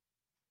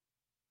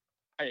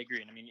 I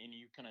agree, and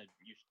you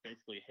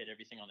basically hit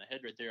everything on the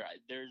head right there.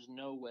 There's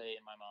no way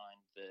in my mind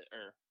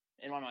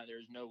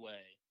there's no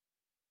way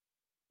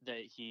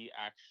that he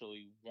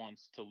actually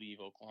wants to leave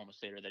Oklahoma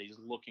State, or that he's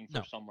looking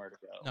for somewhere to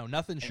go. No,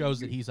 nothing shows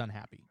that he's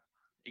unhappy.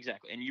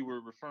 Exactly, and you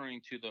were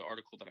referring to the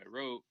article that I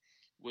wrote,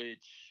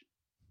 which,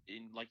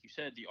 like you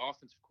said, the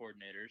offensive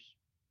coordinators,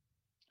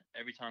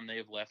 every time they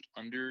have left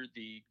under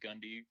the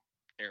Gundy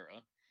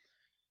era,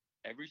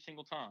 every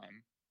single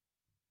time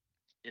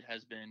it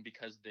has been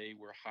because they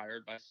were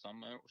hired by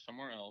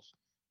somewhere else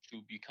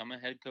to become a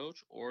head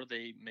coach, or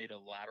they made a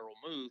lateral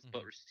move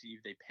but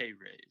received a pay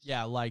raise.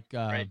 Yeah, like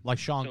right?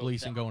 Sean So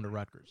Gleason going to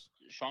Rutgers.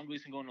 Sean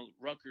Gleason going to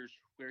Rutgers,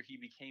 where he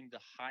became the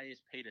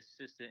highest paid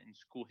assistant in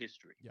school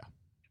history. Yeah.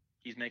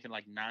 He's making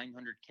like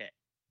 $900K,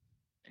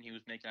 and he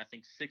was making, I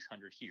think,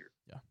 $600 here.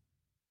 Yeah.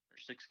 Or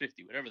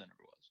 $650, whatever the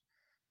number was.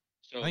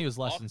 So I think it was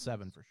less than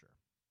 $7 for sure.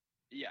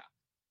 Yeah.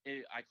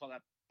 I call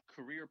that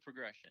career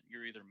progression.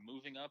 You're either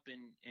moving up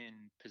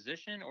in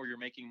position or you're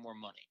making more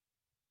money.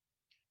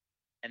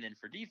 And then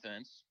for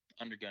defense,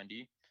 under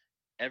Gundy,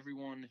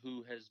 everyone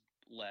who has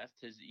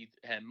left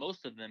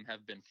most of them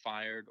have been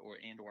fired or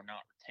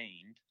not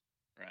retained,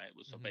 right?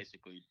 So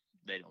basically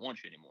they don't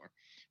want you anymore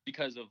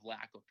because of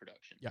lack of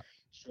production. Yeah.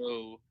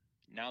 So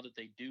now that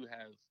they do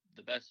have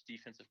the best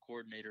defensive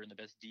coordinator and the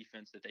best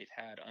defense that they've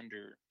had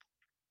under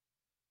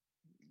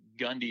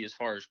Gundy as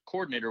far as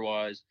coordinator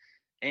wise,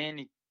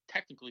 and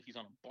technically if he's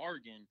on a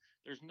bargain,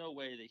 there's no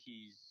way that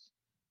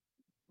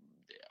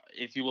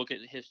if you look at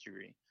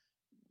history,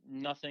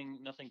 nothing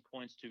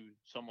points to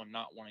someone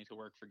not wanting to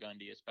work for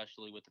Gundy,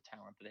 especially with the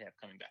talent that they have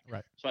coming back.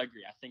 Right. So I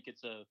agree. I think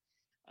it's a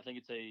thing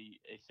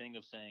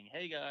of saying,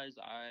 hey guys,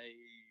 I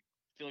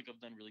feel like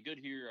I've done really good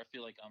here. I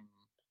feel like I'm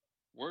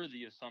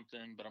worthy of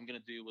something, but I'm going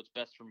to do what's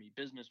best for me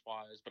business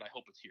wise, but I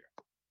hope it's here.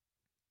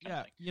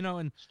 Yeah.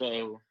 And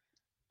so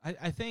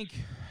I think,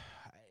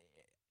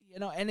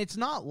 and it's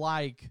not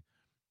like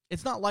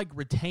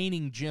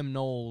retaining Jim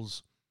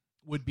Knowles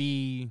would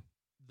be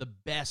the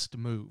best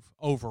move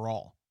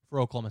overall for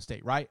Oklahoma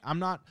State, right? I'm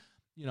not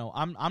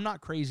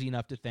crazy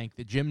enough to think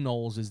that Jim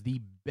Knowles is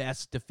the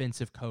best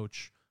defensive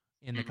coach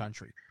in the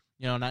country.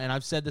 And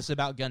I've said this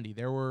about Gundy.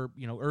 There were,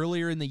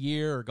 earlier in the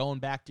year or going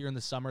back during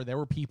the summer, there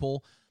were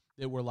people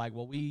that were like,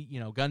 well,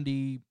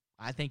 Gundy,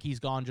 I think he's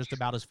gone just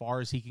about as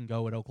far as he can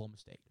go at Oklahoma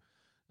State.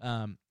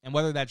 And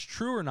whether that's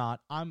true or not,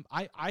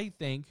 I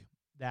think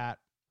that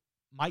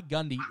Mike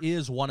Gundy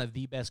is one of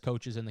the best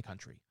coaches in the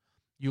country.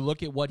 You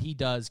look at what he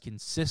does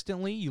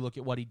consistently. You look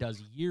at what he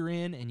does year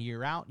in and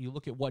year out. You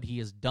look at what he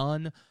has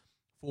done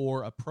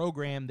for a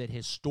program that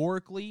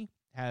historically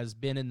has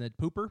been in the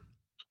pooper.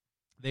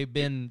 There've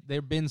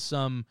been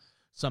some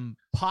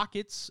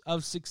pockets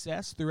of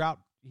success throughout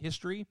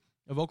history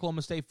of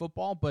Oklahoma State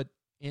football, but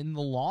in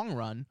the long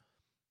run,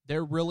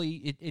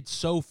 it's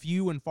so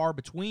few and far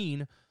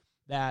between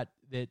that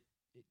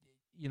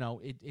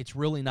it's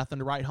really nothing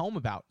to write home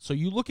about. So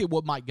you look at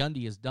what Mike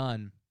Gundy has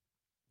done,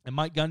 and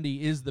Mike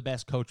Gundy is the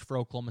best coach for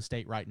Oklahoma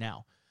State right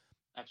now.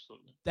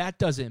 Absolutely. That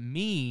doesn't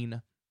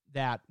mean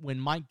that when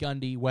Mike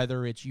Gundy,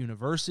 whether it's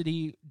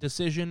university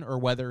decision or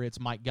whether it's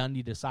Mike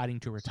Gundy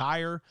deciding to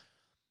retire,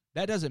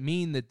 that doesn't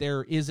mean that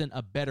there isn't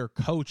a better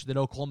coach that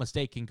Oklahoma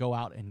State can go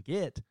out and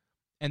get.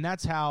 And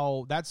that's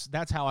how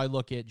I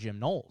look at Jim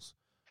Knowles.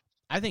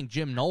 I think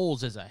Jim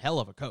Knowles is a hell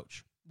of a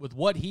coach. With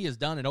what he has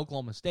done at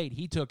Oklahoma State,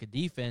 he took a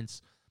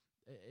defense.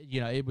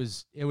 It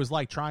was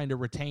like trying to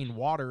retain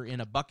water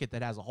in a bucket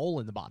that has a hole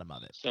in the bottom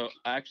of it. So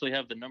I actually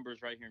have the numbers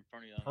right here in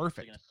front of you.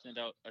 Perfect. I'm going to send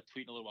out a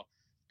tweet in a little while.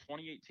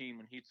 2018,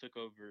 when he took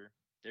over,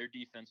 their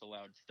defense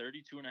allowed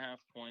 32.5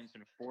 points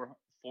and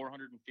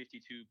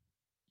 452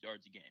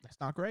 yards a game.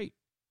 That's not great.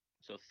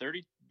 So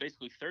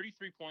basically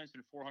 33 points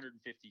and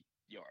 450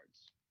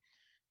 yards.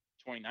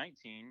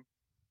 2019,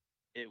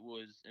 it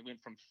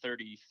went from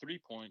 33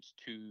 points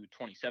to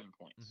 27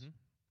 points.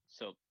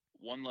 So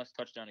one less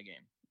touchdown a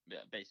game,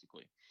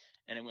 basically.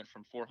 And it went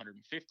from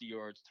 450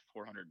 yards to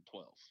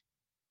 412.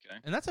 Okay.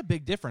 And that's a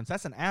big difference.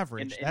 That's an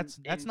average.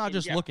 That's not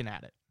just looking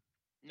at it.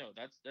 No,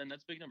 that's a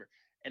big number.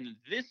 And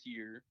this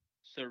year,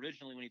 so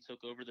originally when he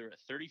took over, they were at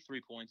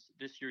 33 points.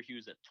 This year he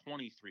was at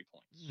 23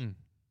 points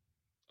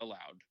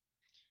allowed.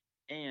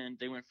 And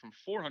they went from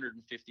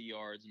 450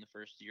 yards in the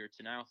first year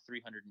to now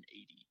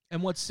 380.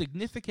 And what's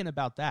significant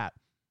about that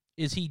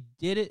is he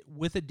did it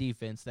with a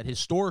defense that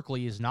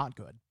historically is not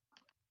good.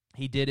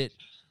 He did it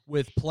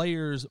with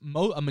players.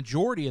 A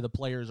majority of the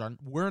players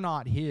were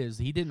not his.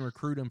 He didn't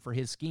recruit them for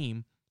his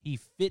scheme. He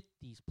fit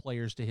these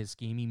players to his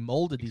scheme. He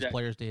molded these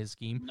players to his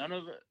scheme.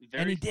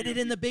 And he did it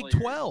in the Big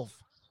 12.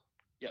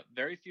 Yeah,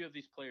 very few of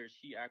these players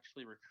he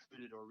actually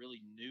recruited or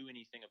really knew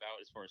anything about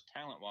as far as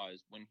talent-wise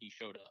when he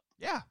showed up.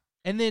 Yeah.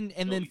 And then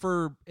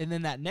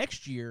that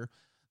next year,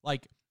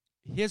 like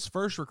his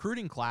first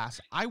recruiting class,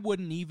 I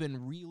wouldn't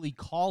even really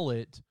call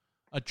it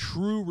a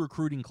true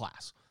recruiting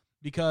class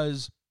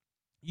because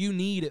you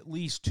need at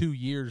least 2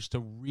 years to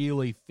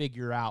really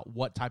figure out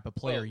what type of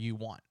player you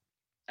want.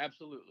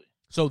 Absolutely.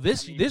 So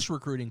this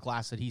recruiting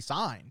class that he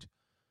signed,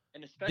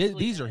 and especially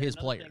these are his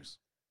players.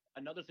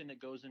 Another thing that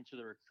goes into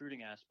the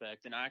recruiting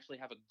aspect, and I actually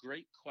have a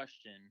great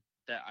question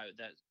that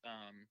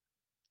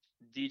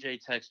DJ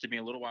texted me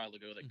a little while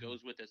ago that goes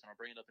with this, and I'll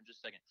bring it up in just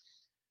a second.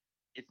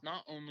 It's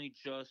not only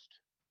just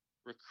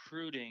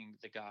recruiting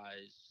the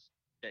guys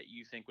that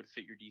you think would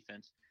fit your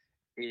defense.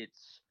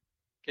 It's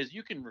because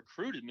you can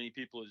recruit as many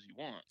people as you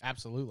want.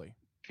 Absolutely.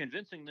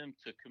 Convincing them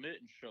to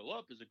commit and show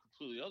up is a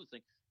completely other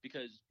thing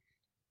because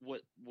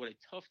what a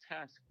tough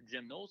task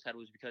Jim Knowles had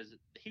was because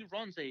he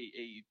runs a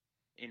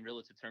in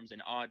relative terms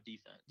an odd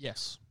defense.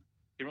 Yes.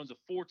 He runs a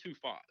 4-2-5,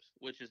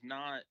 which is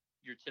not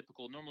your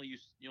typical. Normally you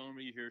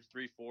hear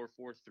 3-4,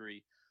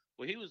 4-3.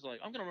 Well, he was like,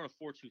 I'm going to run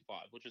a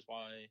 4-2-5, which is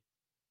why.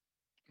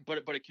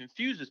 But it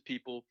confuses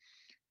people.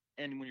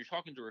 And when you're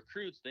talking to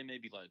recruits, they may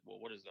be like, well,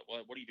 what is that?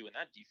 What do you do in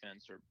that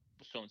defense or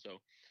so and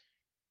so?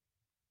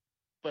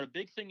 But a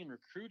big thing in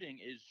recruiting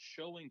is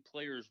showing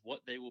players what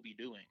they will be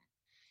doing.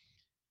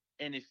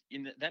 And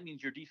that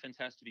means your defense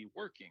has to be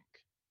working.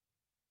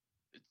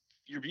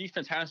 Your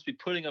defense has to be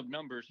putting up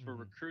numbers for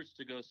recruits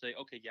to go say,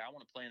 okay, yeah, I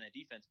want to play in that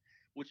defense,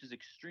 which is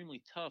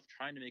extremely tough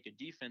trying to make a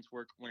defense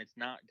work when it's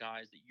not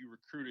guys that you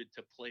recruited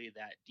to play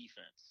that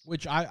defense.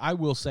 Which I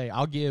will say,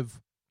 I'll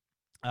give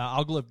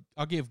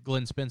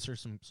Glenn Spencer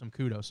some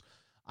kudos.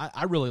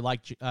 I really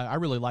liked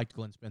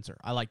Glenn Spencer.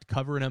 I liked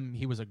covering him.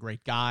 He was a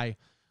great guy.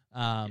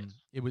 Yes.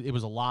 It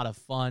was a lot of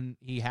fun.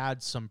 He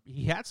had some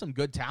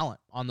good talent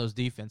on those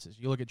defenses.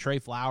 You look at Trey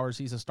Flowers;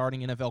 he's a starting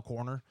NFL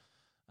corner.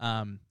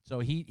 So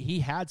he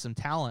had some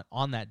talent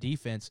on that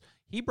defense.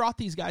 He brought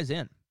these guys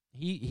in.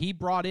 He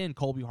brought in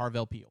Colby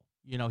Harvell-Peel.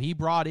 He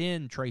brought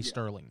in Trey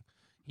Sterling.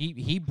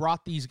 He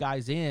brought these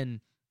guys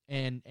in,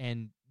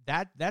 and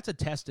that's a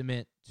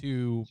testament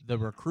to the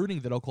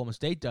recruiting that Oklahoma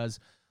State does.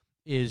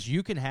 Is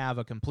you can have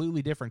a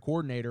completely different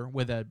coordinator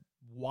with a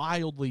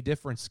wildly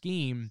different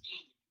scheme,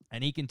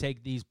 and he can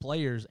take these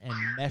players and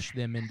mesh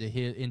them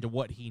into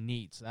what he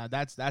needs.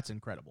 That's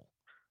incredible.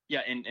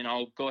 Yeah, and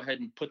I'll go ahead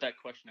and put that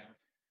question out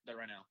there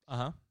right now.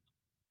 Uh-huh.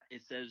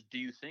 It says, do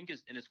you think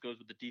and this goes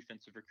with the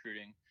defensive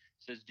recruiting.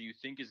 It says, do you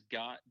guys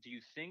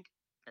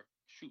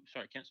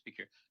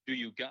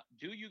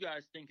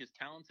think as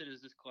talented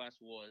as this class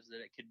was that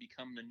it could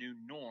become the new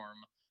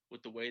norm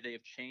with the way they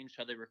have changed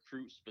how they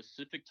recruit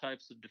specific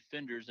types of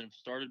defenders and have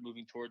started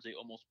moving towards a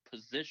almost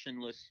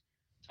positionless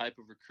type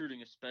of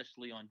recruiting,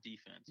 especially on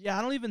defense? Yeah,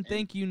 I don't even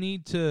think you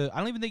need to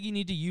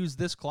use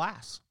this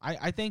class.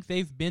 I think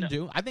they've been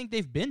doing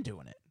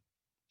it.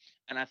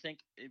 And I think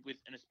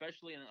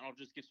especially, and I'll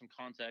just give some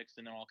context,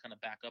 and then I'll kind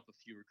of back up a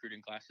few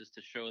recruiting classes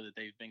to show that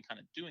they've been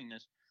kind of doing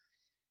this.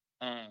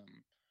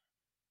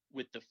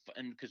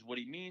 Because what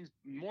he means,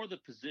 more the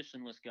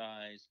positionless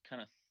guys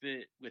kind of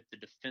fit with the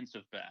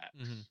defensive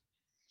backs,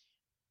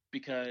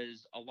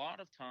 because a lot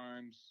of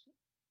times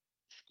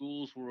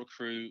schools will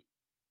recruit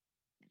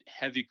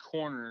heavy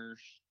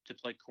corners to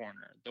play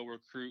corner. They'll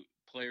recruit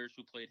players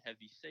who played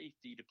heavy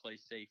safety to play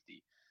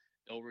safety.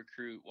 They'll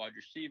recruit wide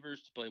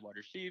receivers to play wide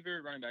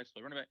receiver, running backs to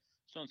play running back,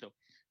 so and so.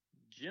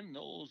 Jim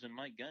Knowles and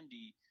Mike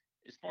Gundy,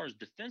 as far as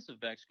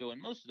defensive backs go,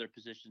 in most of their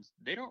positions,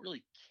 they don't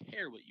really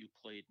care what you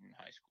played in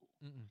high school.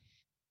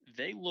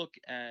 They look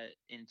at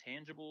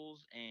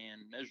intangibles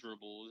and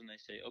measurables, and they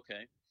say,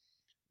 okay,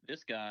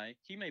 this guy,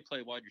 he may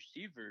play wide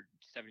receiver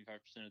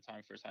 75% of the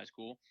time for his high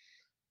school,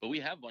 but we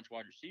have a bunch of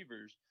wide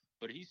receivers,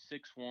 but he's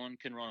 6'1",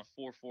 can run a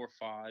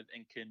 4.45,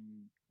 and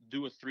can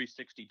do a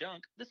 360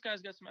 dunk. This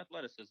guy's got some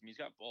athleticism. He's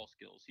got ball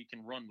skills. He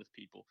can run with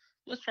people.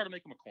 Let's try to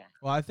make him a corner.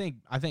 Well, I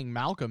think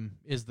Malcolm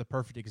is the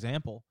perfect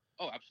example.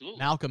 Oh, absolutely.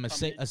 Malcolm,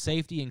 a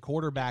safety and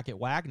quarterback at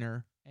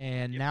Wagner,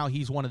 and now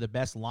he's one of the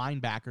best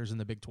linebackers in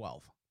the Big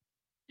 12.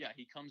 Yeah,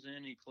 he comes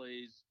in, he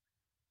plays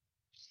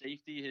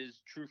safety his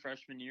true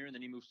freshman year, and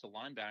then he moves to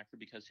linebacker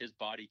because his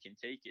body can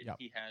take it. Yep.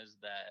 He has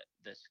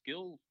the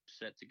skill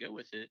set to go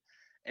with it.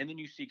 And then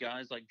you see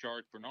guys like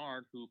Jarek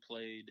Bernard, who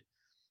played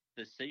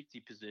the safety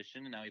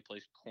position, and now he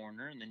plays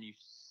corner. And then you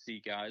see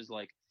guys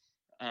like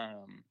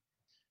Tanner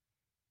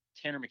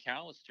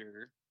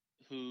McAllister,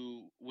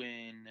 who,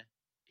 when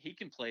he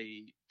can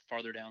play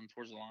farther down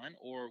towards the line,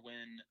 or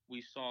when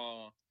we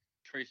saw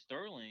Trey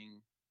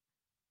Sterling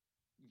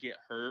get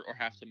hurt or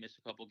have to miss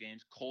a couple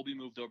games, Colby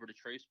moved over to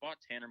Trey's spot,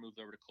 Tanner moved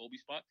over to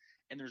Colby's spot,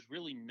 and there's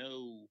really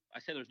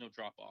there's no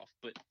drop-off,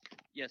 but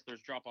yes,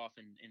 there's drop-off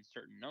in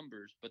certain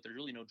numbers, but there's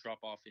really no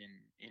drop-off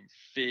in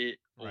fit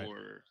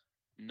or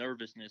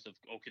nervousness of,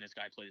 can this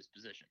guy play this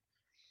position?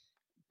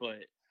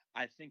 But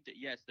I think that,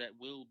 yes, that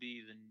will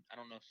be I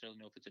don't necessarily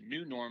know if it's a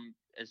new norm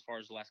as far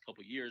as the last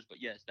couple of years,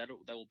 but yes, that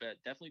will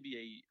definitely be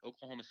a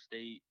Oklahoma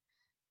State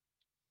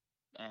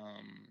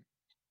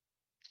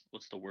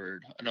what's the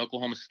word? An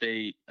Oklahoma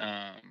State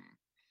help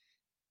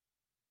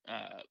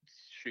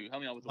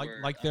me out with the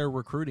word. Like their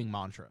recruiting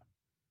mantra.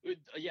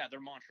 Yeah, their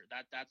mantra.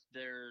 That's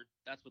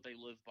what they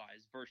live by,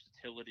 is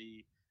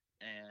versatility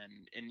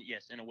and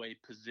yes, in a way,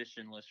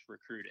 positionless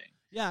recruiting.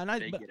 Yeah, and I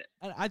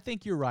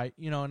think you're right.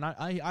 And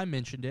I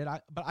mentioned it.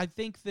 But I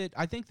think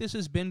this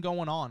has been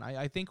going on.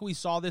 I think we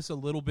saw this a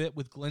little bit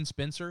with Glenn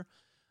Spencer.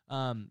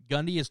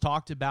 Gundy has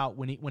talked about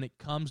when it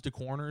comes to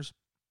corners,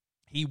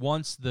 he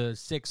wants the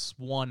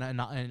 6'1"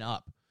 and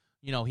up.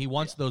 He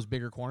wants those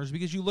bigger corners,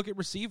 because you look at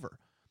receiver,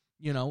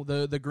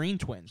 the Green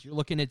Twins. You're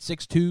looking at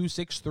 6'2",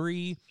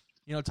 6'3".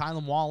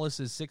 Tylan Wallace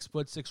is 6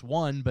 foot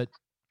 6'1", but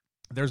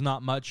there's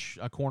not much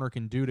a corner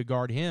can do to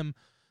guard him.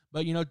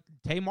 But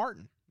Tay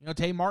Martin.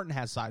 Tay Martin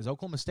has size.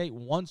 Oklahoma State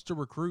wants to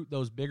recruit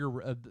those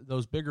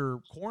bigger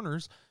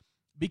corners,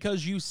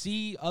 because you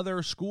see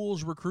other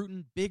schools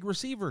recruiting big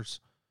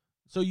receivers.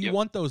 So you Yep.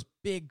 want those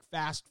big,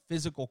 fast,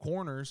 physical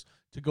corners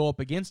to go up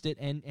against it,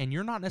 and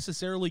you're not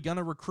necessarily going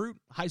to recruit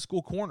high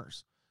school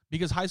corners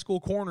because high school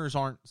corners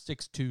aren't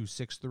 6'2",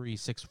 6'3",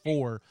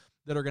 6'4",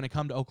 that are going to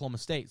come to Oklahoma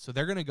State. So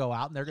they're going to go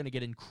out and they're going to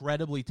get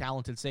incredibly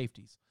talented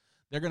safeties.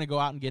 They're going to go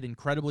out and get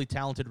incredibly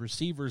talented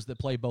receivers that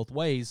play both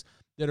ways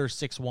that are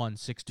 6'1",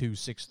 6'2",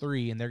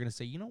 6'3", and they're going to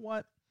say, you know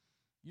what?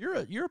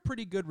 You're a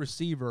pretty good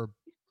receiver,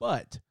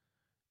 but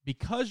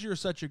because you're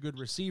such a good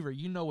receiver,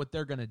 you know what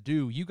they're going to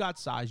do. You got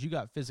size, you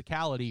got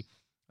physicality.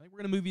 I think we're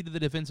going to move you to the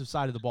defensive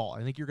side of the ball.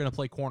 I think you're going to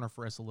play corner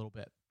for us a little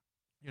bit.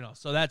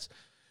 So that's,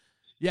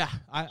 yeah,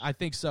 I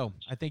think so.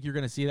 I think you're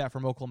going to see that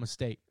from Oklahoma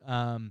State.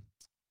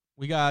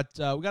 We got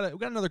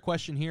another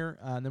question here,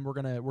 and then we're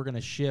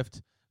gonna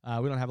shift.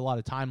 We don't have a lot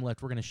of time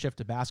left. We're gonna shift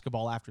to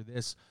basketball after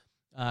this.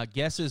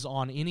 Guesses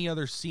on any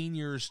other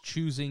seniors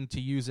choosing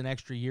to use an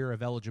extra year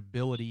of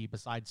eligibility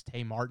besides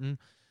Tay Martin.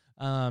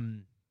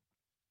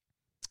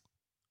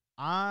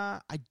 I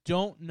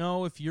don't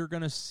know if you're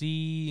gonna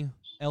see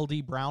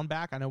LD Brown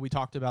back. I know we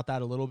talked about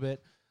that a little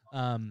bit.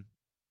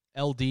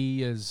 LD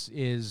is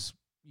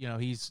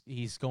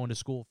he's going to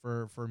school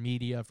for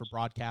media, for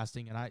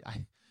broadcasting, and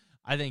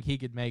I think he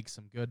could make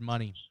some good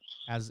money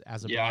as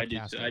a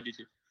broadcaster. I do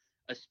too.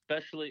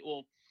 Especially,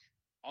 well,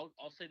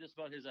 I'll say this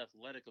about his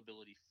athletic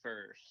ability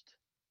first.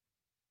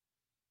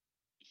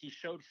 He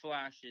showed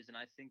flashes, and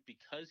I think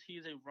because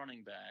he's a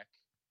running back,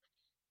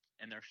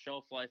 and their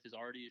shelf life is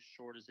already as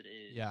short as it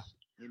is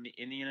in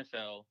the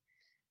NFL.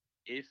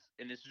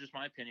 And this is just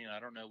my opinion, I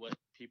don't know what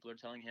people are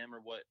telling him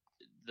or what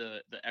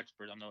the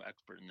expert. I'm no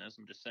expert in this.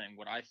 I'm just saying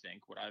what I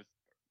think, what I've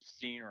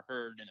seen or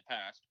heard in the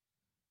past,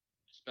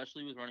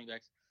 especially with running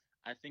backs.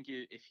 I think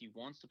if he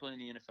wants to play in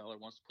the NFL or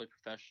wants to play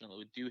professional, it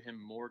would do him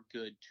more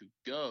good to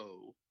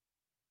go.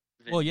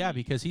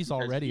 Because he's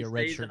already a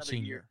redshirt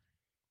senior. Year.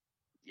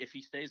 If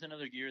he stays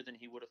another year, then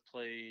he would have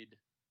played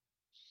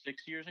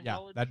 6 years in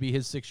college. That'd be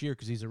his 6th year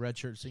because he's a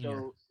redshirt senior.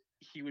 So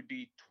he would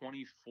be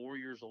 24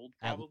 years old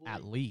probably.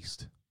 At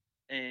least.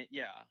 And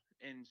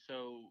and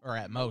so or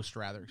at most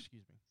rather,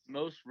 excuse me.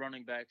 Most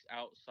running backs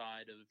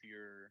outside of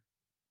your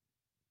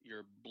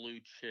blue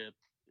chip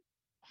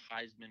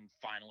Heisman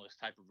finalist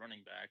type of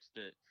running backs,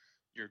 that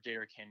your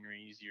Derrick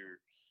Henrys, your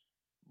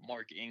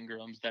Mark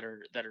Ingrams that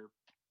are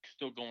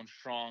still going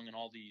strong, and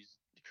all these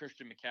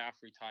Christian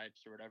McCaffrey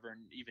types or whatever,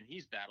 and even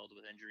he's battled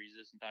with injuries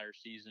this entire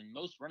season.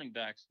 Most running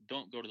backs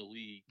don't go to the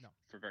league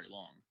for very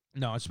long.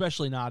 No,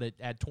 especially not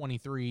at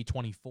 23,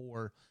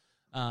 24,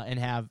 and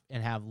have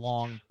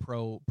long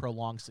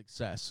prolonged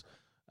success.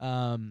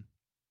 I'm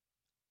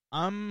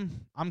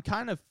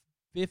kind of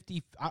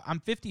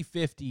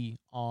 50-50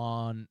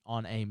 on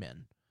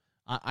Amen.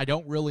 I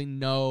don't really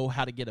know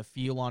how to get a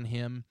feel on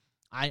him.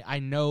 I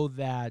know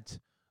that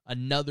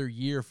another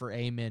year for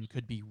Amen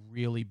could be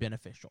really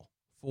beneficial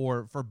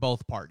for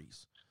both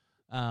parties.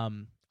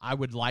 I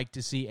would like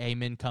to see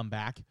Amen come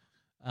back.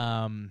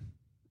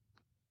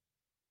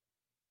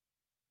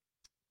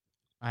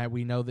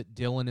 We know that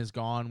Dylan is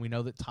gone. We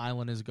know that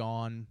Tylen is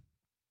gone.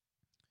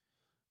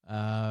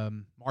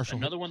 Marshall.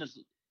 Another one is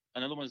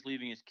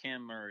leaving is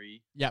Cam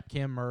Murray. Yep,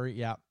 Cam Murray.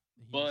 Yep.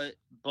 But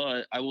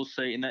I will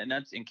say, and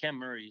that's in Cam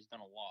Murray, he's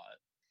done a lot.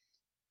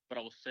 But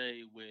I will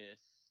say, with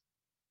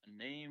a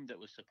name that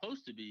was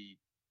supposed to be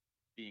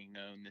being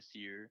known this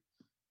year,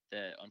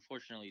 that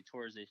unfortunately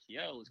tore his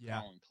ACL, is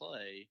Colin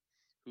Clay,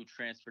 who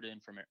transferred in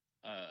from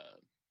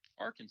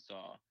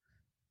Arkansas.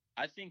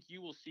 I think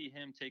you will see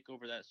him take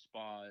over that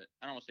spot.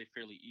 I don't want to say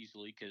fairly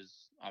easily,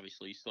 because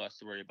obviously he still has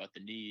to worry about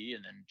the knee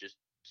and then just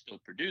still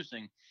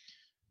producing.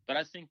 But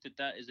I think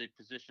that is a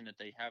position that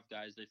they have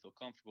guys they feel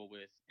comfortable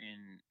with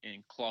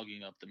in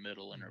clogging up the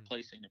middle and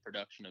replacing the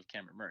production of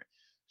Cameron Murray.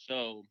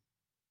 So,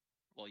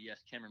 well,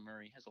 yes, Cameron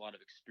Murray has a lot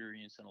of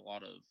experience and a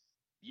lot of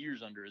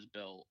years under his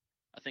belt.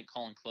 I think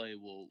Colin Clay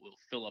will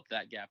fill up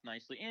that gap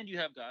nicely. And you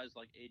have guys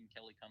like Aiden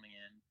Kelly coming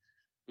in,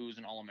 who's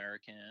an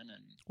All-American.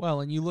 And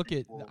you look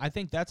at, I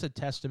think that's a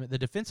testament. The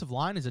defensive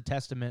line is a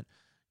testament.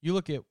 You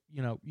look at,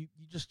 you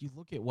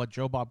look at what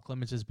Joe Bob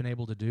Clemens has been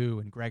able to do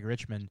and Greg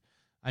Richmond.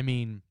 I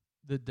mean,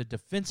 the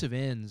defensive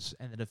ends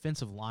and the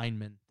defensive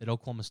linemen that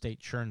Oklahoma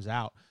State churns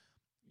out.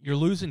 You're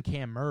losing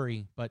Cam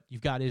Murray, but you've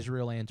got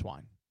Israel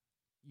Antoine.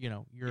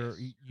 You're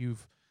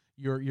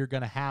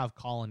going to have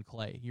Colin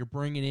Clay. You're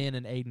bringing in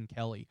an Aiden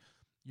Kelly.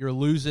 You're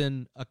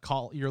losing a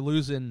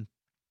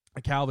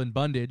Calvin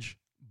Bundage,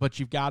 but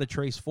you've got a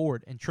Trace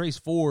Ford, and Trace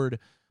Ford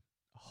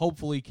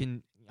hopefully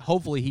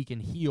he can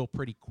heal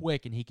pretty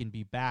quick and he can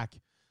be back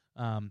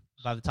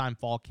by the time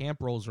fall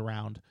camp rolls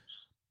around.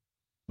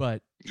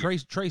 But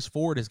Trace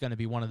Ford is going to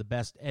be one of the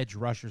best edge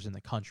rushers in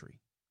the country,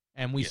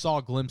 and we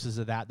saw glimpses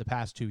of that the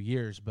past 2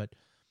 years. But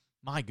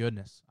my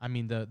goodness, I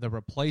mean the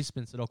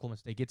replacements that Oklahoma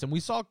State gets, and we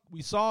saw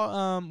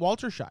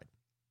Walter Scheid.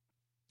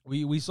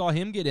 We saw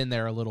him get in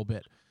there a little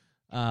bit.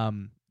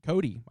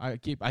 Cody, I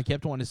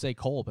kept wanting to say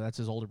Cole, but that's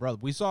his older brother.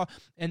 We saw,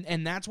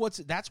 and that's what's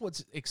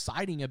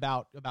exciting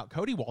about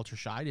Cody Walter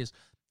Scheid is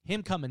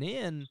him coming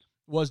in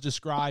was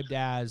described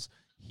as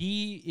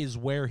he is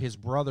where his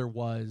brother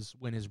was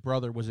when his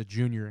brother was a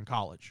junior in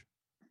college.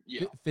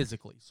 Yeah.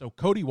 physically. So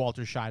Cody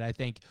Walterscheid, I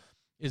think,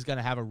 is going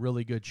to have a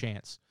really good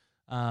chance.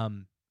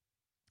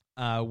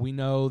 We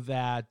know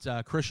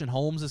that Christian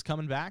Holmes is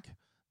coming back.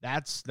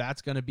 That's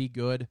going to be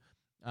good.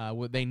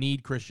 They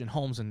need Christian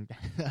Holmes, and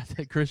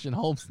Christian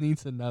Holmes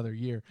needs another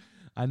year.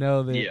 I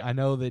know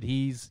that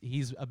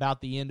he's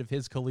about the end of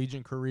his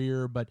collegiate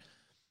career, but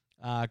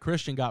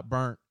Christian got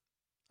burnt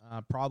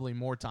probably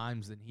more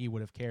times than he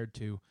would have cared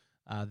to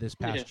this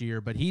past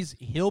year. But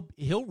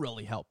he'll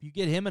really help. You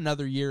get him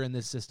another year in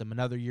this system,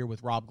 another year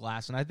with Rob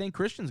Glass, and I think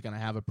Christian's going to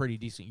have a pretty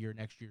decent year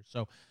next year.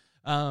 So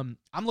I'm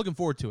looking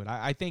forward to it.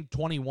 I think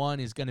 21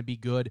 is going to be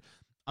good.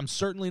 I'm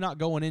certainly not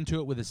going into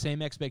it with the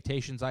same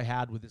expectations I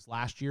had with this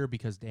last year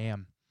because,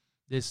 damn,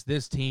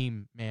 this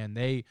team, man,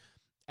 they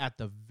at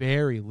the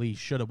very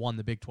least should have won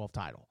the Big 12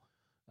 title.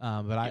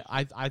 But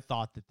I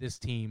thought that this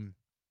team,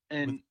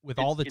 and with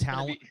all the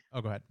talent. Go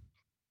ahead.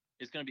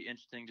 It's going to be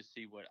interesting to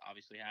see what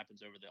obviously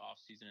happens over the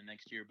offseason and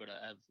next year. But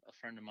I have a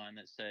friend of mine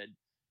that said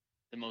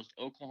the most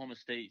Oklahoma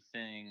State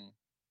thing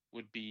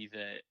would be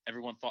that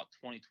everyone thought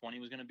 2020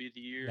 was going to be the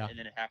year, and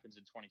then it happens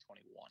in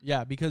 2021.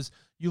 Yeah, because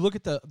you look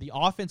at the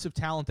offensive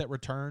talent that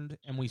returned,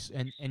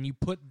 and you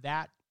put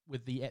that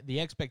with the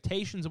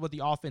expectations of what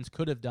the offense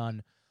could have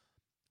done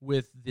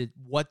with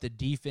what the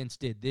defense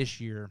did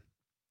this year.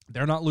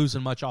 They're not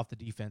losing much off the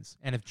defense.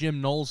 And if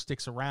Jim Knowles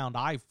sticks around,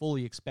 I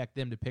fully expect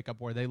them to pick up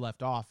where they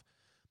left off.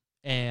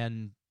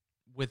 And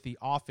with the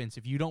offense,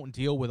 if you don't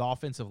deal with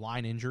offensive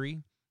line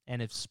injury,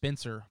 and if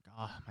Spencer,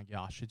 oh my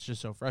gosh, it's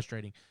just so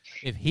frustrating.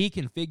 If he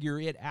can figure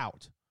it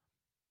out,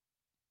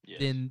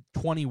 then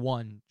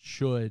 21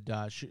 should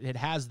it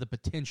has the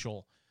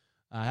potential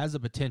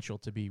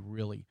to be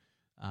really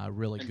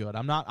good.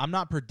 I'm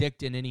not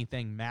predicting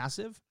anything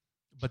massive,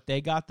 but they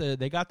got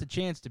the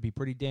chance to be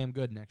pretty damn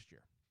good next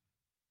year.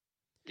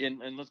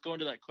 And let's go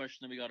into that question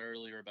that we got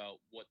earlier about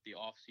what the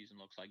offseason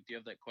looks like. Do you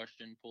have that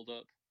question pulled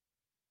up?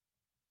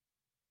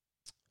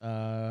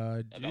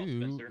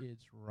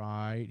 It's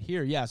right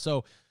here. Yeah.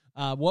 So,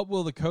 what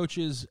will the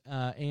coaches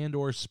and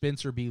or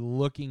Spencer be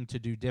looking to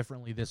do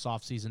differently this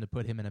offseason to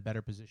put him in a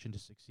better position to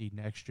succeed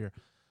next year?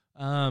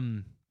 I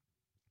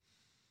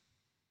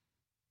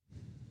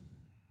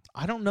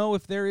don't know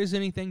if there is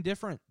anything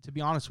different, to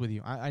be honest with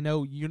you. I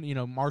know you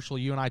know, Marshall,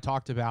 you and I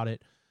talked about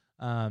it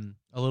a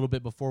little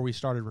bit before we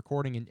started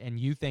recording, and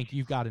you think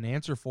you've got an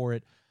answer for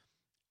it.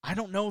 I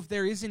don't know if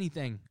there is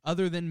anything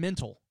other than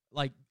mental,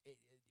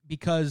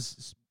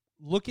 because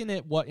looking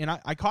at what, and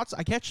I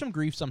catch some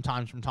grief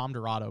sometimes from Tom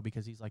Dorado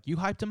because he's like, you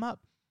hyped him up,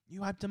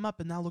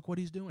 and now look what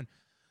he's doing.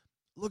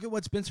 Look at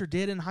what Spencer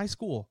did in high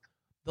school.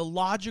 The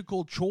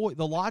logical choice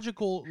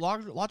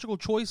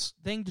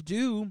thing to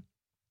do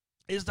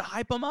is to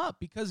hype him up,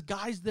 because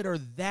guys that are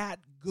that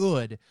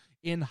good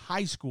in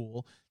high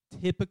school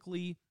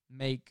typically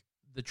make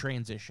the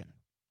transition.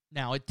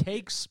 Now, it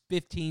takes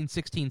 15,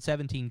 16,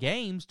 17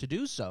 games to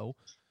do so.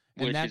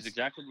 Which is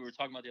exactly what we were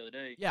talking about the other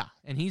day. Yeah,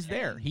 and he's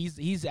there.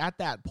 He's at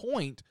that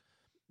point.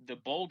 The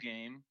bowl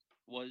game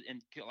was,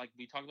 and like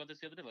we talked about this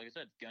the other day, like I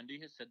said, Gundy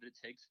has said that it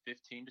takes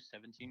 15 to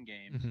 17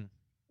 games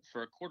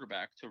for a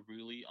quarterback to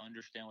really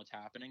understand what's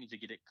happening and to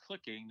get it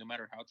clicking, no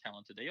matter how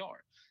talented they are.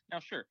 Now,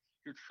 sure,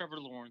 your Trevor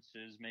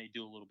Lawrences may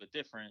do a little bit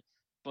different,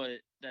 but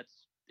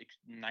that's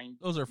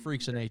those are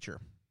freaks of nature.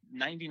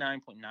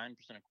 99.9%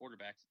 of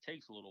quarterbacks, it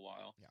takes a little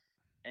while. Yeah.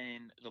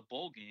 And the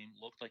bowl game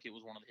looked like it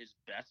was one of his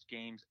best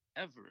games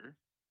ever,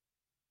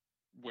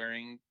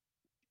 wearing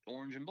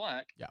orange and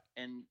black. Yeah.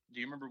 And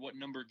do you remember what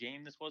number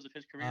game this was of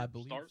his career? I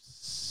believe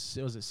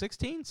was it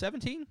 16,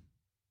 17?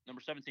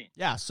 Number 17.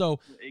 Yeah, so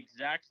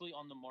exactly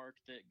on the mark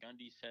that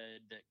Gundy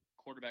said that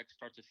quarterbacks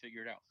start to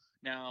figure it out.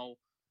 Now,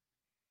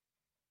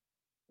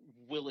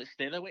 will it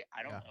stay that way?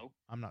 I don't know.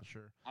 I'm not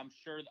sure. I'm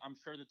sure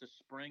that the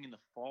spring,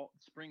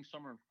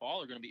 summer, and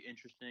fall are going to be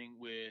interesting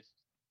with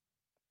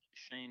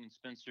Shane and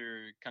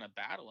Spencer kind of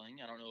battling.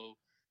 I don't know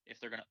if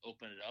they're going to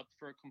open it up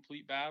for a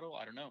complete battle.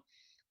 I don't know.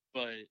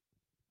 But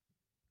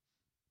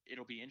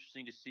it'll be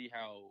interesting to see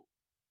how,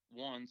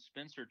 one,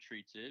 Spencer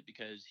treats it,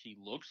 because he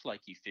looks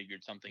like he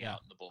figured something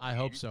out in the bowl game. I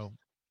hope so.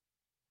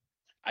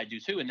 I do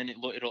too. And then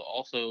it'll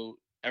also,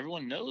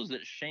 everyone knows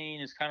that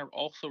Shane is kind of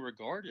also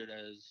regarded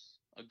as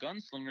a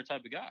gunslinger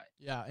type of guy.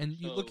 Yeah, and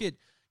you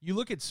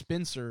look at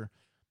Spencer,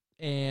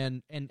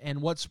 and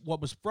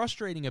what was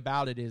frustrating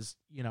about it is,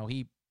 you know,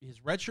 his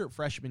redshirt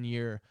freshman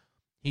year,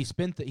 he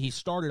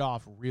started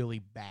off really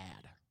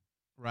bad,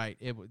 right?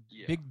 It was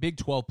Big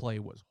 12 play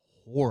was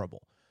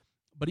horrible,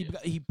 but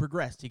he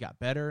progressed, he got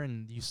better,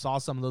 and you saw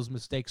some of those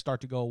mistakes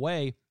start to go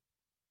away.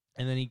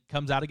 And then he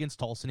comes out against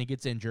Tulsa and he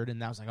gets injured,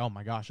 and I was like, oh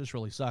my gosh, this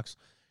really sucks.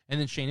 And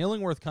then Shane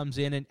Illingworth comes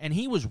in, and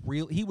he was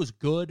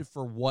good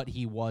for what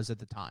he was at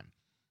the time.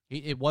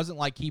 It wasn't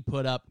like he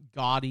put up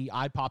gaudy,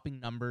 eye-popping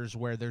numbers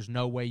where there's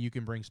no way you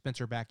can bring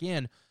Spencer back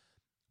in.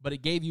 But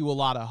it gave you a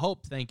lot of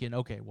hope, thinking,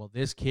 okay, well,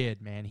 this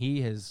kid, man,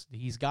 he's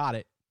got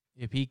it.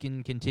 If he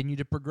can continue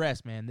to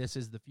progress, man, this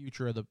is the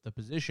future of the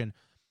position.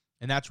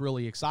 And that's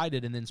really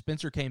excited. And then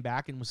Spencer came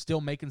back and was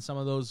still making some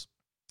of those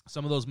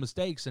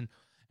mistakes, and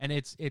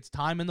it's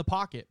time in the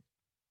pocket.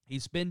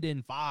 He's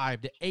spending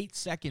 5 to 8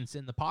 seconds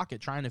in the pocket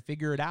trying to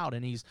figure it out,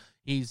 and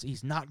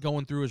he's not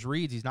going through his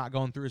reads. He's not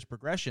going through his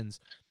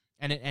progressions,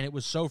 and it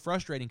was so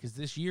frustrating because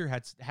this year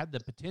had the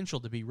potential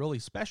to be really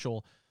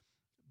special.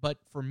 But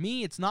for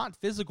me, it's not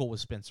physical with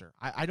Spencer.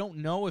 I don't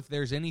know if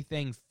there's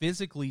anything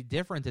physically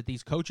different that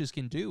these coaches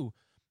can do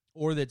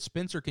or that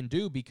Spencer can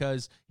do,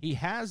 because he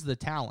has the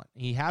talent.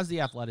 He has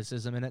the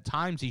athleticism, and at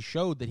times he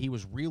showed that he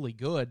was really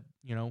good,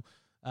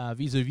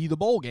 vis-a-vis the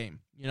bowl game.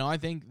 I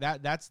think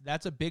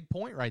that's a big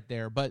point right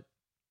there. But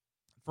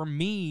for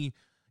me,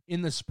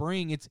 in the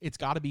spring, it's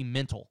got to be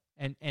mental.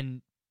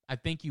 And I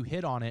think you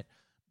hit on it.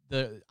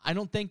 I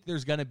don't think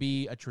there's going to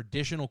be a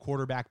traditional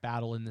quarterback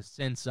battle in the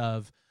sense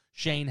of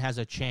Shane has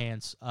a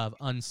chance of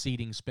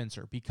unseating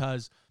Spencer,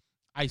 because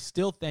I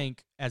still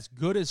think as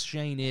good as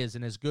Shane is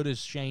and as good as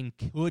Shane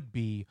could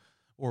be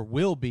or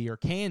will be or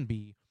can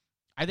be,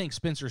 I think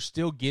Spencer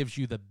still gives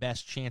you the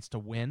best chance to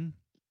win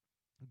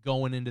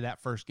going into that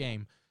first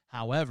game.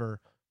 However,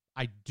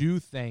 I do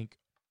think,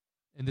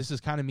 and this is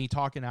kind of me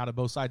talking out of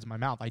both sides of my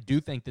mouth, I do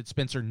think that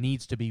Spencer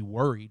needs to be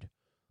worried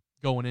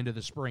going into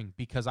the spring,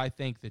 because I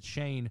think that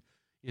Shane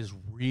is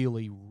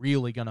really,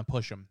 really going to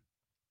push him.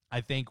 I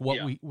think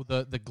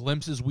the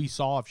glimpses we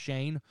saw of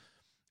Shane,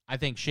 I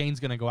think Shane's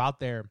going to go out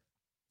there,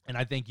 and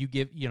I think you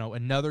give,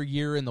 another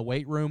year in the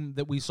weight room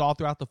that we saw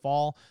throughout the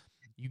fall,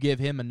 you give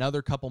him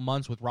another couple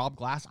months with Rob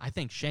Glass, I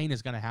think Shane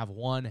is going to have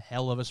one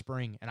hell of a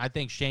spring, and I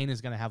think Shane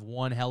is going to have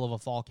one hell of a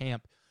fall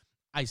camp.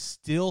 I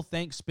still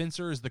think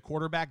Spencer is the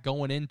quarterback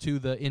going into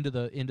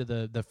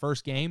the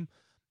first game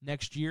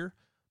next year.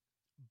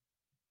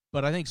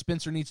 But I think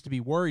Spencer needs to be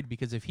worried,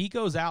 because if he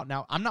goes out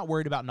now, I'm not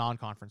worried about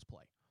non-conference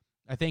play.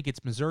 I think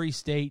it's Missouri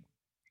State,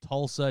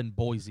 Tulsa, and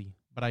Boise,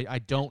 but I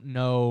don't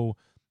know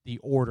the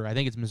order. I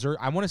think it's Missouri.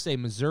 I want to say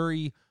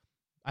Missouri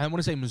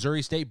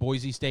State,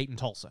 Boise State, and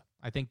Tulsa.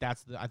 I think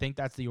that's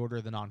the order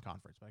of the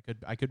non-conference. But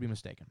I could be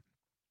mistaken.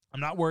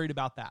 I'm not worried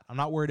about that. I'm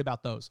not worried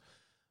about those.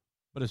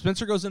 But if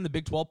Spencer goes into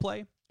Big 12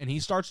 play and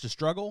he starts to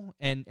struggle,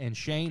 and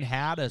Shane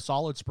had a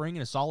solid spring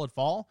and a solid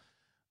fall,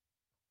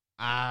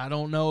 I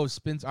don't know if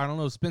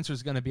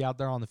Spencer's going to be out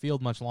there on the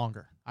field much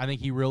longer. I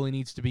think he really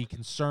needs to be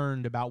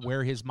concerned about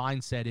where his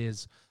mindset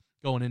is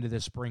going into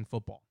this spring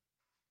football.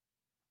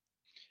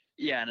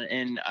 Yeah,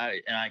 and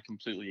I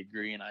completely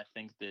agree, and I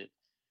think that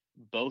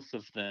both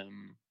of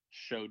them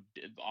showed,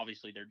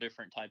 obviously they're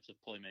different types of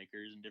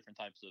playmakers and different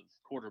types of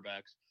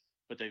quarterbacks,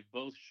 but they've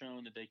both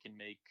shown that they can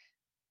make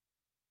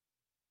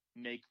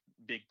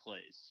big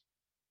plays.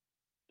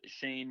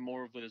 Shane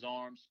more with his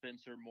arms,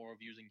 Spencer more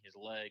of using his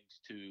legs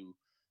to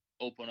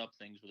open up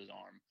things with his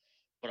arm.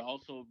 But I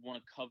also want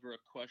to cover a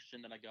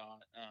question that I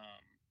got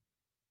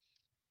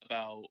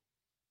about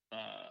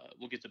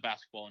we'll get to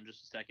basketball in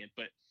just a second,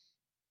 but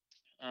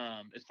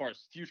as far as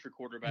future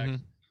quarterbacks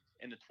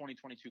in the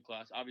 2022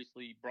 class,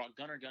 obviously brought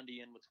Gunnar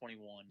Gundy in with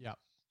 21. Yeah.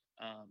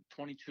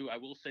 22, I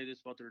will say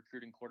this about the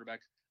recruiting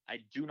quarterbacks. I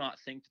do not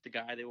think that the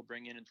guy they will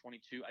bring in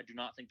 22, I do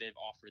not think they've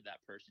offered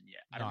that person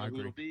yet. I don't know who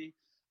it'll be.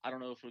 I don't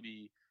know if it'll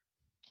be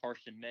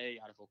Carson May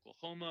out of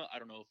Oklahoma. I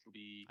don't know if it'll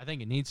be. I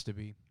think it needs to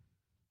be.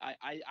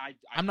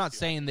 I'm not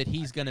saying that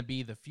he's going to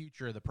be the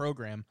future of the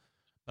program,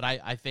 but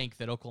I think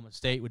that Oklahoma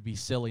State would be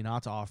silly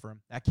not to offer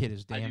him. That kid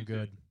is damn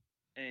good.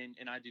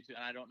 And I do too.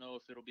 And I don't know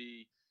if it'll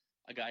be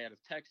a guy out of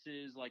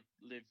Texas like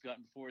they've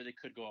gotten before. They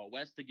could go out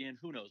west again.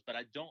 Who knows? But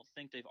I don't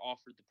think they've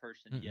offered the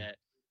person yet.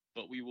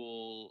 But we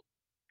will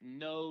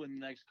know in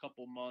the next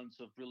couple months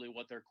of really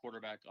what their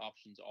quarterback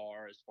options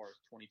are as far as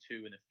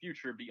 22 in the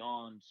future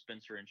beyond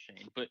Spencer and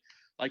Shane. But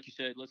like you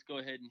said, let's go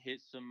ahead and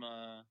hit some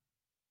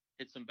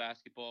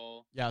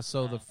basketball. Yeah,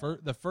 so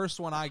the first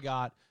one I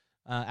got,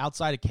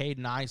 outside of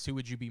Caden Ice, who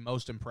would you be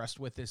most impressed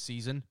with this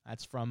season?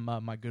 That's from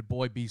my good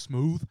boy B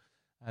Smooth,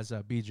 as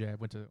BJ. I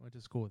went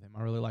to school with him.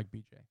 I really like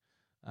BJ.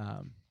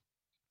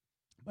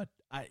 But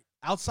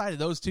outside of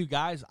those two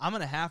guys, I'm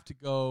gonna have to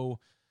go.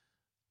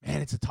 Man,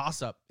 it's a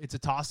toss up. It's a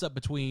toss up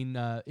between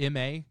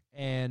MA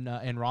and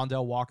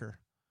Rondell Walker,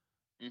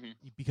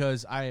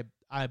 because I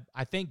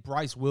think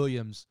Bryce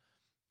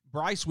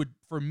would,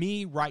 for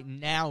me right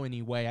now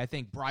anyway, I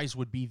think Bryce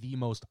would be the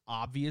most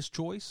obvious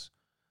choice,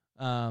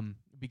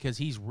 because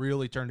he's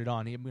really turned it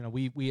on.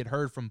 We had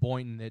heard from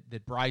Boynton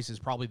that Bryce is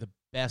probably the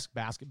best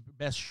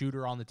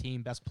shooter on the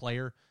team, best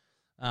player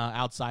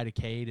outside of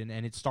Cade,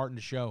 and it's starting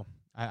to show.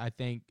 I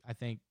think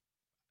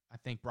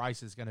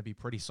Bryce is going to be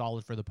pretty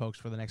solid for the Pokes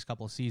for the next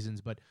couple of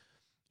seasons, but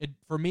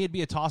for me it'd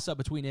be a toss up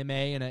between MA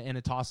and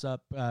a toss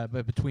up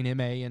between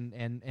MA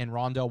and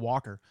Rondell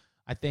Walker.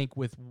 I think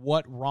with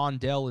what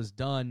Rondell has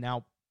done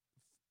now,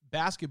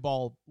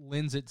 basketball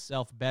lends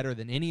itself better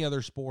than any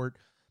other sport.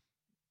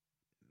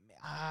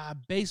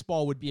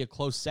 Baseball would be a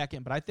close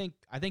second, but I think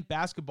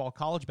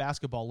college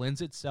basketball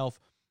lends itself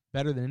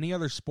better than any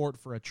other sport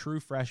for a true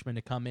freshman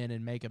to come in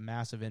and make a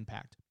massive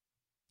impact.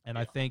 And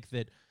yeah.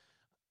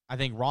 I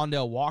think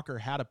Rondell Walker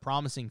had a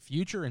promising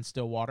future in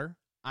Stillwater.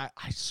 I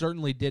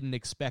certainly didn't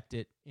expect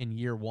it in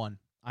year one.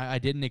 I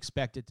didn't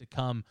expect it to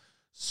come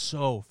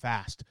so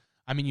fast.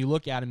 I mean, you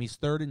look at him, he's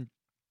third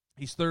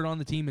He's third on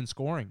the team in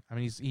scoring. I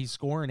mean, he's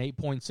scoring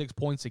 8.6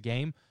 points a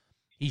game.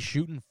 He's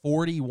shooting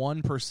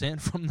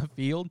 41% from the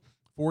field,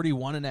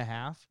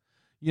 41.5.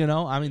 You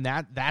know, I mean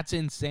that's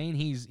insane.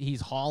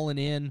 He's hauling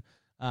in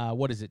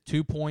what is it?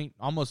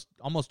 Almost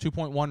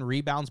 2.1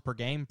 rebounds per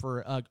game for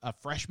a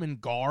freshman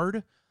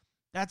guard.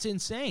 That's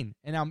insane.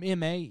 And now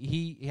MA,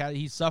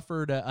 he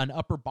suffered an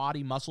upper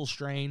body muscle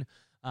strain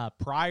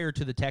prior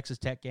to the Texas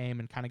Tech game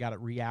and kind of got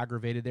it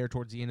re-aggravated there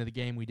towards the end of the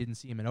game. We didn't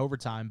see him in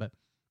overtime, but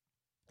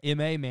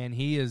MA, man,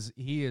 he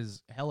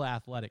is hella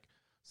athletic.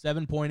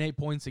 7.8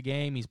 points a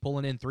game. He's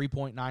pulling in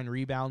 3.9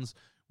 rebounds,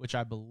 which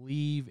I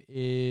believe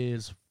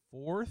is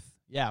fourth.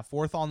 Yeah,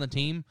 fourth on the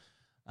team,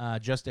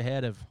 just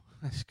ahead of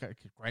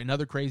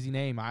another crazy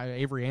name,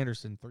 Avery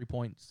Anderson,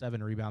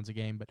 3.7 rebounds a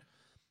game. But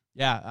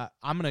yeah,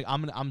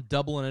 I'm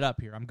doubling it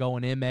up here. I'm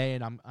going MA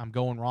and I'm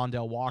going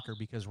Rondell Walker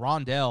because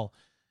Rondell,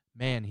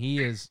 man, he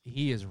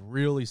is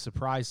really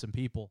surprised some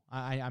people.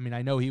 I mean,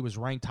 I know he was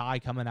ranked high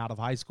coming out of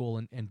high school,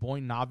 and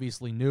Boynton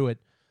obviously knew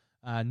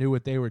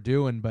what they were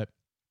doing, but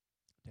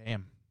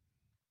damn.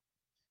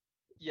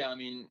 Yeah, I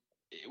mean,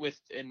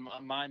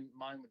 mine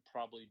would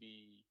probably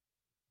be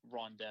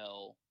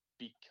Rondell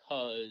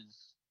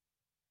because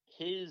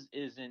his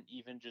isn't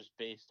even just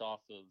based off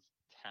of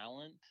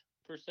talent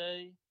per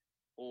se,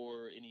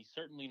 and he's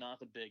certainly not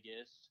the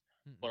biggest,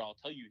 but I'll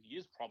tell you, he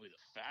is probably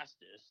the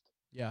fastest.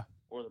 Yeah.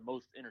 Or the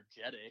most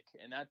energetic,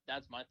 and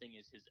that's my thing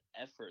is his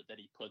effort that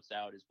he puts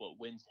out is what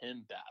wins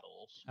him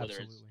battles,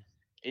 whether Absolutely. it's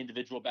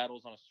individual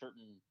battles on a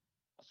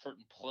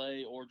certain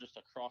play or just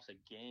across a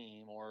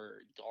game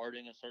or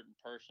guarding a certain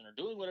person or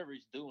doing whatever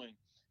he's doing.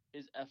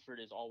 His effort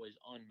is always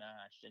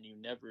unmatched, and you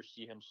never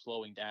see him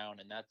slowing down,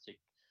 and that's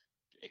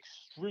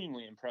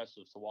extremely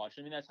impressive to watch.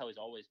 I mean, that's how he's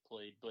always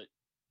played, but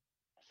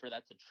for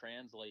that to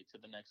translate to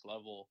the next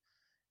level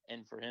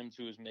and for him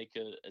to make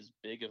as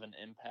big of an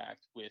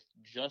impact with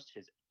just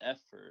his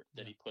effort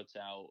that he puts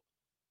out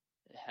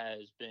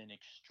has been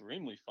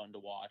extremely fun to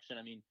watch. And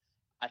I mean,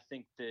 I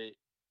think that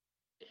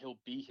he'll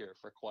be here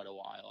for quite a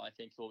while. I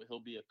think he'll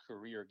be a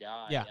career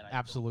guy. Yeah, and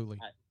absolutely.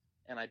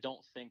 I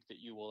don't think that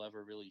you will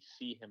ever really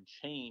see him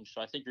change.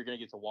 So I think you're going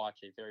to get to watch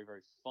a very,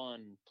 very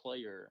fun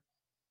player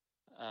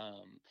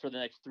for the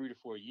next 3 to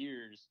 4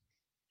 years.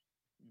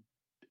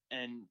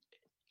 And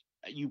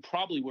you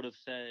probably would have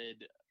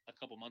said a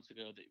couple months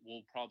ago that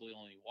we'll probably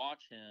only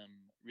watch him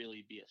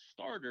really be a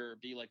starter,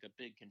 be like a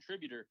big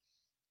contributor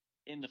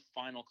in the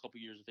final couple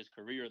years of his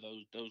career,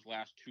 those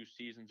last 2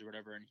 seasons or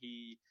whatever. And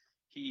he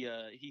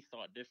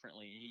thought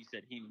differently, and he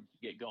said he'd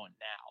get going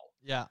now.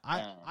 Yeah,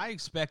 I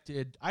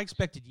expected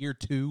year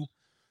 2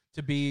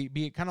 to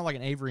be kind of like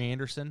an Avery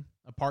Anderson,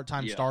 a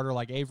part-time starter.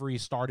 Like Avery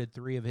started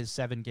 3 of his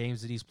 7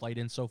 games that he's played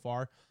in so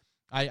far.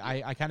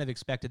 I kind of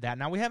expected that.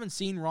 Now, we haven't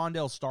seen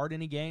Rondell start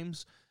any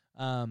games,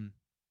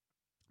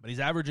 but he's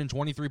averaging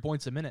 23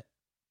 points a minute,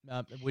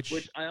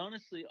 which I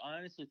honestly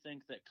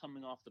think that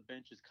coming off the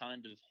bench is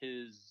kind of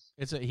his.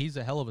 He's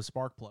a hell of a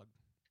spark plug.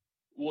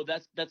 Well,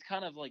 that's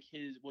kind of like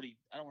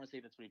I don't want to say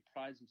that's what he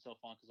prides himself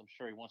on because I'm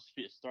sure he wants to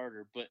be a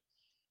starter, but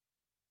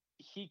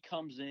he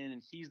comes in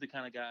and he's the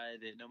kind of guy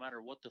that no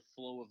matter what the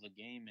flow of the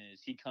game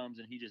is, he comes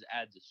and he just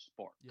adds a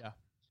spark. Yeah.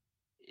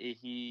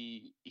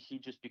 He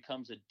just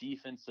becomes a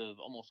defensive,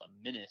 almost a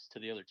menace to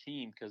the other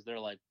team because they're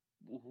like,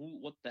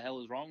 what the hell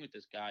is wrong with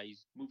this guy?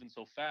 He's moving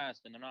so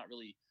fast, and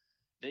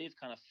they've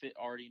kind of fit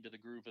already into the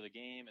groove of the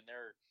game, and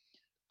they're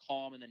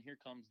calm, and then here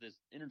comes this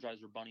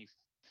Energizer Bunny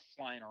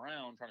flying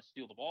around trying to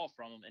steal the ball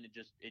from him, and it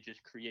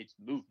just creates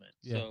movement.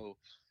 Yeah. So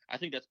I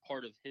think that's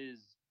part of his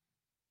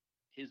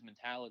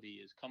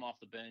mentality is come off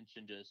the bench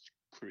and just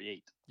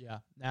create. Yeah.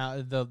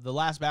 Now the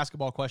last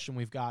basketball question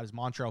we've got is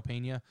Montrell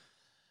Pena.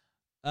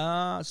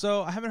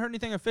 So I haven't heard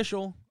anything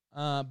official,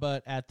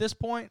 but at this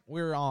point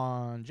we're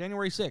on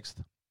January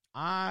 6th.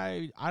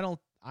 I don't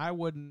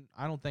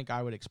think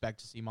I would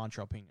expect to see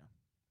Montrell Pena.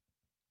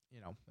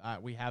 You know,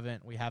 we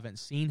haven't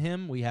seen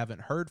him. We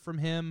haven't heard from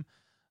him.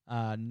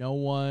 No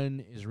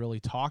one is really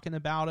talking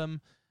about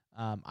him.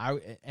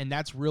 And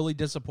that's really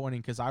disappointing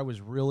because I was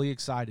really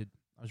excited.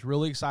 I was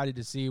really excited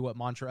to see what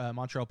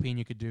Montrell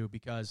Pena could do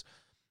because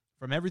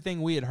from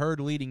everything we had heard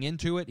leading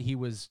into it, he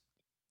was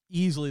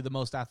easily the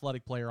most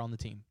athletic player on the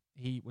team.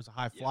 He was a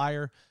high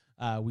flyer.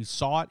 We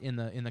saw it in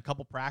the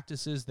couple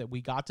practices that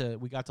we got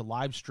to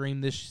live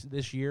stream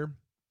this year.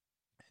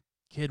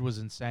 Kid was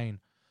insane.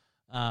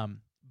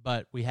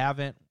 But we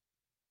haven't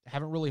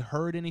really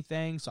heard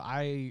anything. So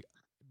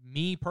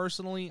me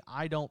personally,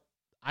 I don't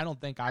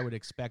think I would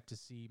expect to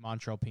see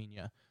Montrell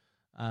Pena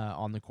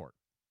on the court.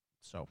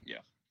 So yeah.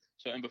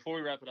 So and before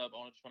we wrap it up,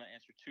 I just want to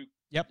answer 2.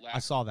 Yep, I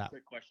saw that.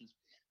 Quick questions.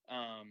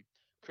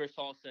 Chris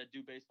Hall said,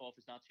 "Do baseball if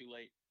it's not too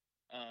late."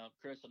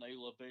 Chris, I know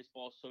you love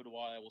baseball. So do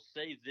I. I will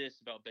say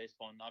this about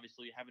baseball, and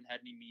obviously you haven't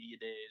had any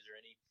media days or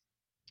any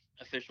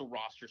official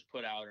rosters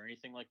put out or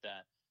anything like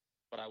that.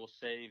 But I will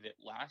say that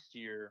last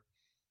year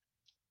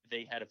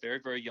they had a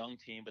very, very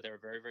young team, but they were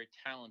very, very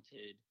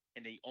talented,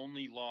 and they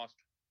only lost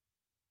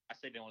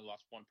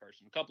one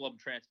person. A couple of them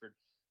transferred,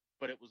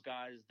 but it was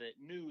guys that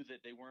knew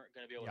that they weren't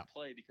going to be able to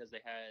play because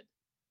they had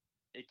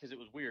because it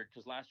was weird.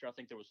 Because last year I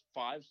think there was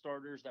 5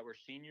 starters that were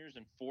seniors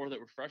and 4 that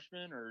were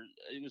freshmen, or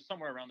it was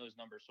somewhere around those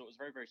numbers. So it was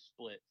very very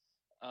split.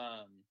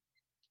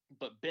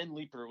 But Ben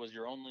Leeper was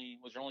your only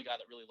guy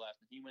that really left,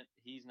 and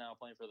he's now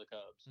playing for the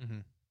Cubs.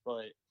 Mm-hmm.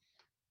 But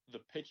the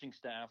pitching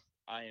staff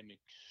I am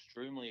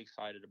extremely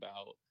excited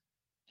about,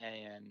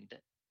 and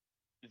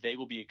they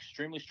will be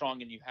extremely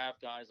strong. And you have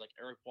guys like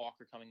Eric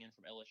Walker coming in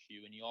from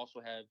LSU, and you also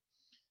have.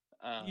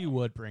 You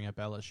would bring up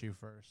LSU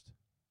first.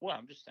 Well,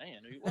 I'm just saying.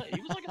 He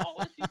was like an all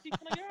SEC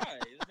kind of guy.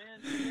 The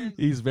man,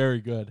 he's very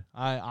good.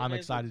 I'm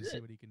excited to see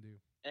what he can do.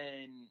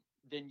 And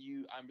then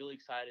I'm really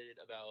excited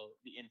about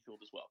the infield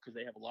as well, because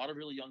they have a lot of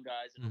really young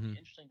guys, and it'll be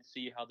interesting to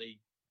see how they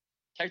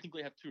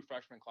technically have 2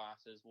 freshman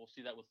classes. We'll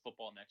see that with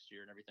football next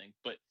year and everything.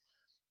 But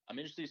I'm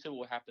interested to see what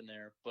will happen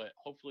there. But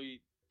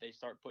hopefully they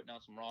start putting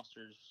out some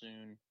rosters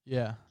soon.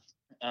 Yeah.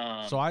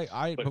 So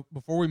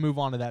before we move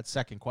on to that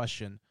second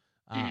question,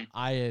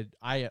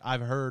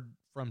 I've heard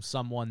from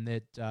someone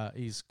that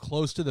he's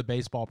close to the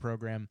baseball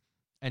program,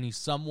 and he's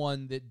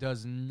someone that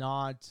does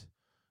not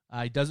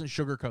he doesn't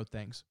sugarcoat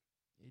things.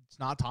 It's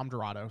not Tom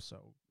Dorado,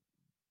 so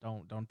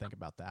don't think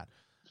about that.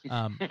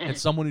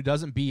 It's someone who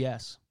doesn't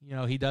BS. You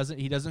know, he doesn't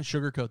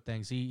sugarcoat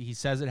things. He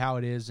says it how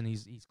it is, and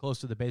he's close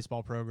to the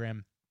baseball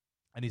program.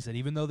 And he said,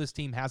 even though this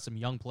team has some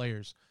young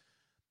players,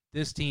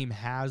 this team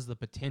has the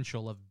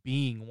potential of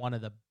being one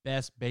of the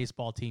best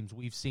baseball teams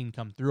we've seen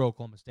come through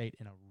Oklahoma State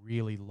in a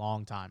really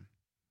long time.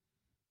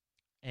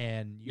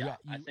 And you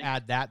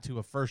add that to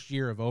a first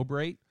year of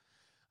Obrate,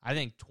 I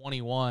think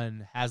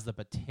 21 has the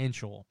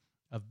potential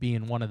of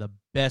being one of the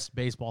best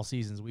baseball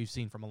seasons we've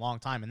seen from a long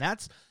time. And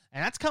that's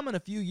coming a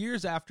few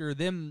years after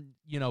them,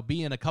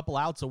 being a couple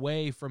outs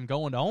away from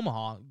going to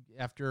Omaha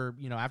after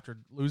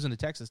losing to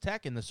Texas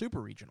Tech in the Super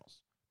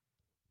Regionals.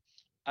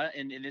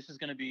 And this is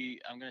going to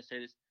be, I'm going to say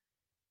this,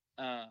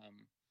 I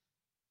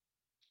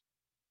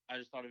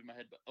just thought of it in my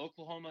head, but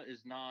Oklahoma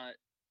is not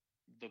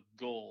the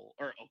goal,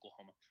 or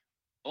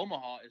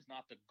Omaha is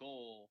not the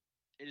goal.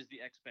 It is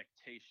the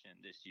expectation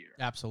this year.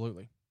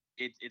 Absolutely.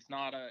 It's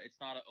not a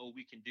oh,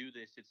 we can do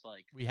this. It's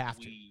like we have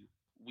to.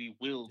 We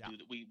will do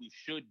that. We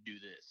should do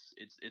this.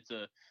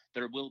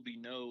 There will be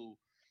no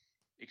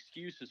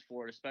excuses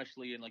for it,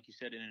 especially in, like you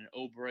said, in an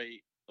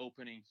Obrate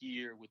opening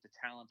year with the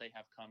talent they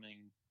have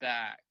coming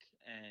back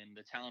and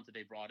the talent that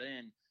they brought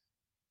in.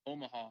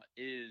 Omaha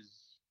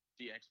is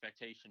the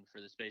expectation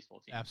for this baseball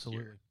team.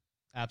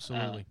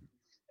 Absolutely.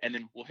 And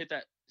then we'll hit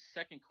that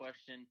second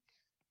question.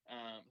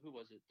 Who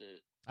was it?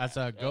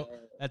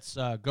 That's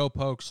Go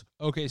Pokes.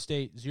 OK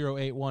State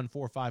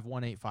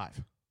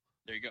 08145-185.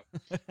 There you go.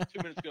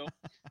 2 minutes ago,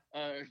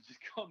 just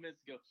a couple minutes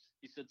ago,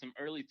 he said some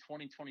early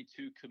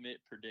 2022 commit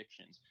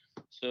predictions.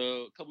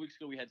 So a couple weeks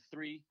ago we had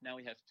 3. Now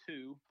we have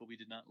 2, but we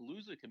did not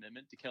lose a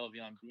commitment.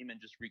 DeKelvion Beeman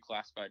just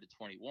reclassified to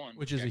 21,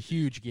 which is a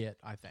huge get,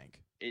 I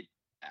think. It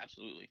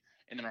absolutely.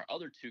 And then our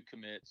other 2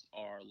 commits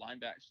are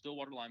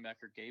Stillwater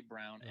linebacker Gabe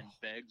Brown and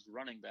Beggs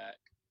running back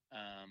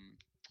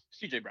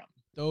CJ Brown.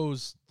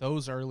 Those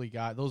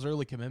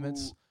early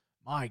commitments,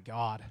 my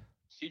God.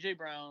 CJ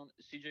Brown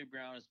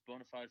is a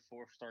bona fide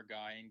 4-star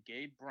guy, and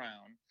Gabe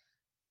Brown,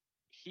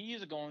 he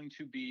is going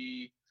to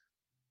be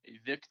a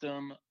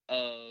victim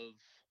of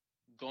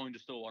going to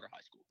Stillwater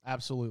High School.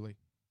 Absolutely.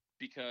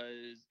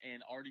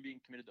 And already being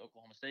committed to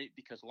Oklahoma State,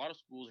 because a lot of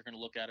schools are going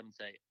to look at him and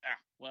say,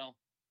 well,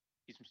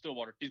 he's from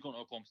Stillwater. He's going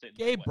to Oklahoma State.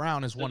 Gabe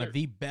Brown is one of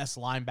the best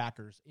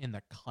linebackers in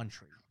the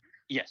country.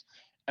 Yes.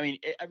 I mean,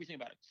 everything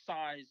about it.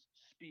 Size,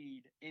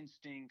 speed,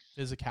 instincts.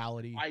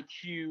 Physicality.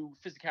 IQ,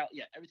 physicality.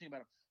 Yeah, everything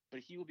about him. But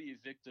he will be a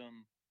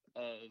victim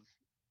of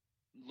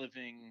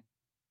living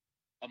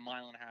a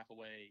mile and a half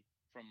away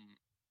from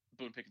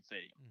Boone Pickens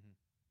Stadium. Mm-hmm.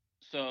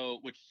 So,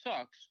 which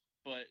sucks,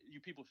 but you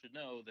people should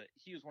know that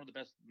he is one of the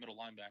best middle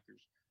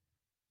linebackers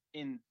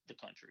in the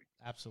country.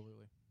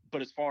 Absolutely.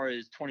 But as far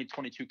as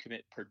 2022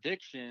 commit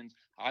predictions,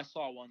 I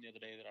saw one the other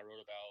day that I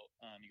wrote about.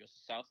 He goes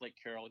to South Lake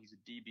Carroll. He's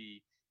a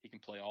DB. He can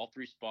play all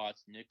 3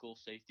 spots: nickel,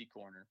 safety,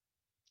 corner.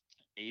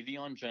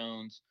 Avion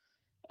Jones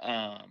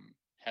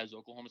has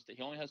Oklahoma State.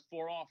 He only has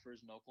 4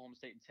 offers, and Oklahoma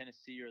State and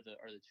Tennessee are the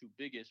 2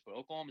 biggest. But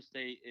Oklahoma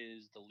State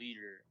is the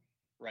leader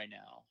right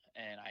now,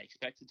 and I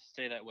expect it to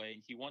stay that way.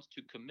 And he wants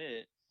to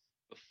commit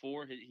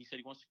he said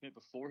he wants to commit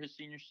before his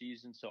senior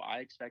season, so I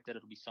expect that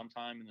it'll be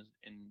sometime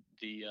in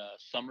the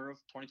summer of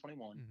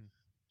 2021. Mm-hmm.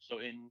 So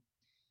in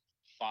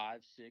 5-6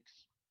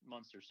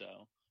 months or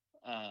so,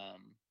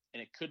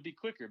 and it could be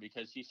quicker,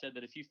 because he said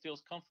that if he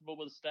feels comfortable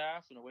with the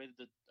staff and the way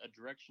that a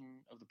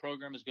direction of the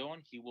program is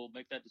going, he will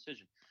make that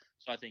decision.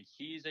 So I think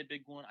he's a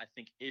big one. I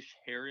think Ish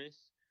Harris,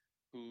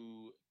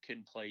 who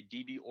can play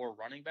DB or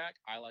running back.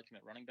 I like him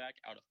at running back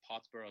out of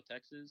Pottsboro,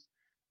 Texas.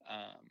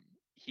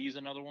 He's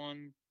another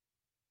one.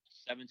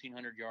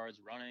 1,700 yards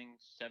running,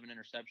 7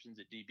 interceptions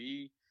at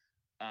DB.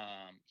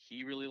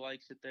 He really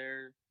likes it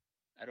there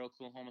at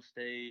Oklahoma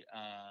State.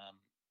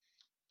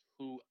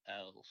 Who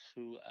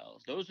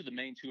else? Those are the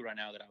main 2 right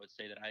now that I would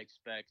say that I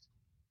expect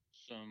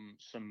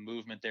some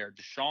movement there.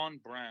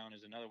 Deshaun Brown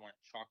is another one at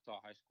Choctaw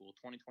High School,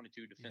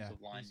 2022 defensive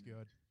lineman. He's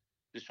good.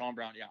 Deshaun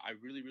Brown, yeah, I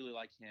really, really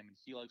like him, and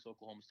he likes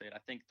Oklahoma State. I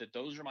think that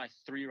those are my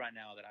three right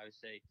now that I would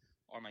say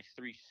are my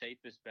three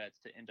safest bets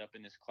to end up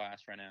in this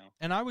class right now.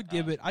 And I'd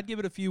give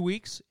it a few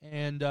weeks,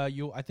 and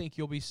I think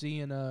you'll be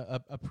seeing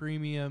a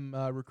premium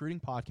recruiting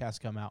podcast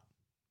come out.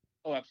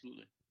 Oh,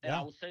 absolutely. And Yeah.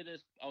 I will say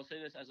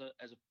this as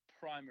a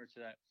primer to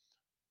that.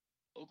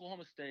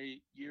 Oklahoma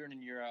State, year in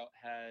and year out,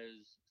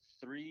 has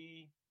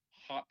 3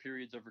 hot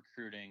periods of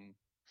recruiting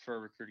for a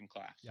recruiting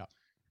class. Yeah.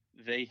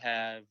 They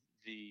have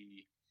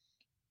the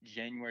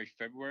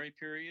January-February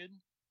period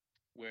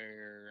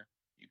where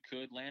you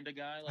could land a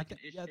guy like an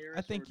Ish Harris.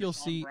 I think you'll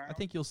see. Brown. I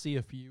think you'll see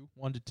a few,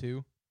 1 to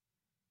 2.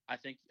 I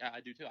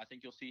do too. I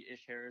think you'll see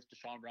Ish Harris,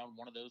 Deshaun Brown,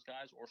 one of those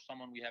guys, or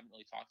someone we haven't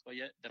really talked about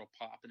yet that'll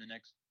pop in the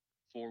next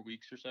 4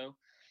 weeks or so.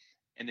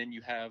 And then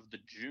you have the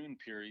June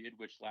period,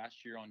 which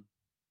last year on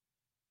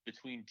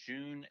between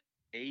June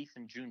 8th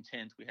and June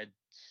 10th, we had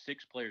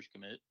 6 players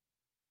commit.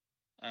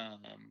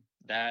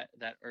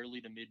 That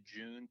early to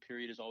mid-June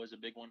period is always a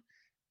big one.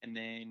 And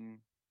then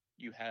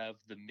you have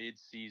the mid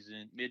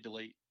to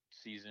late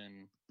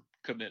season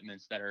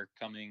commitments that are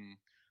coming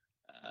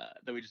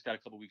that we just got a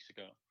couple weeks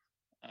ago.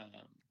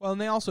 Well,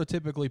 and they also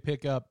typically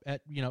pick up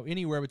at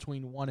anywhere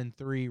between 1 and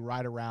 3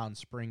 right around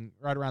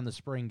the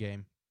spring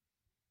game.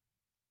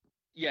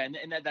 Yeah,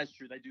 and that's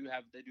true. They do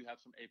have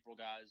some April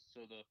guys.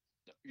 So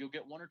you'll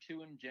get 1 or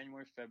 2 in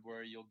January,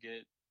 February. You'll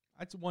get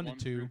that's 1 to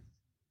 2.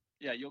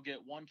 Yeah, you'll get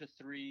 1 to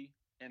 3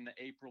 in the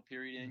April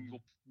period, and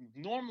you'll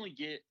normally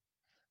get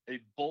a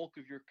bulk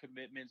of your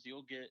commitments.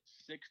 You'll get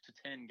 6 to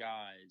 10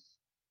 guys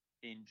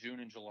in June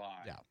and July.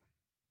 Yeah.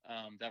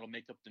 That'll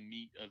make up the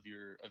meat of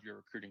your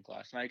recruiting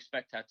class, and I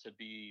expect that to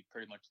be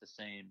pretty much the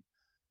same.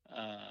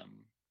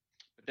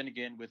 But then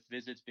again, with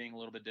visits being a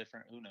little bit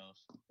different, who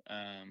knows?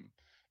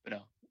 But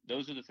no,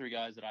 those are the 3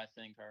 guys that I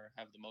think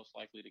have the most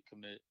likeliness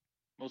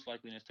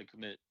to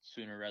commit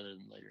sooner rather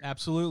than later.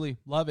 Absolutely,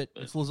 love it.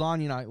 But it's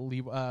lasagna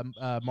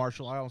night,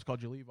 Marshall. I almost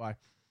called you Levi.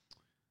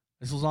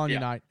 It's lasagna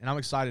night, and I'm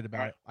excited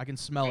about it. I can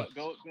smell it.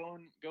 Go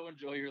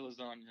enjoy your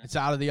lasagna. It's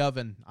out of the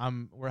oven.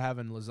 We're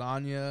having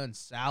lasagna and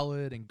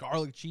salad and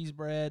garlic cheese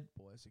bread.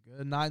 Boy, it's a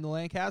good night in the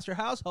Lancaster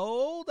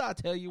household. I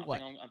tell you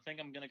what. I think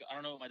I'm gonna go. I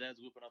don't know what my dad's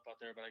whooping up out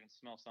there, but I can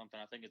smell something.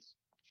 I think it's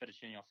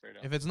fettuccine Alfredo.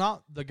 If it's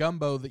not the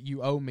gumbo that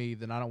you owe me,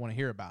 then I don't want to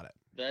hear about it.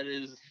 That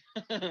is,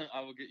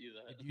 I will get you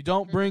that. If you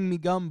don't bring me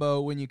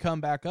gumbo when you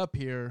come back up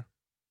here,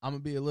 I'm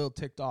gonna be a little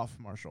ticked off,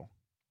 Marshall.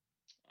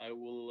 I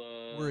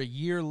will. We're a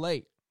year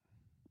late.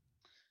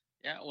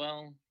 Yeah,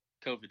 well,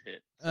 COVID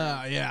hit. So.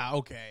 Yeah,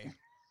 okay.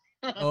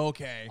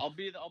 Okay. I'll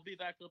be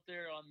back up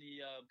there on the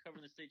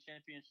covering the state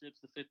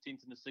championships the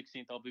 15th and the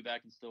 16th. I'll be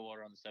back in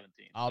Stillwater on the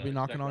 17th. I'll be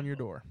knocking on your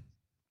door.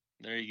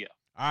 There you go.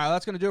 All right,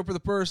 that's going to do it for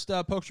the first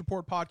Pokes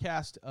Report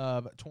podcast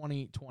of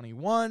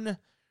 2021.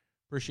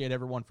 Appreciate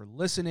everyone for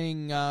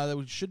listening.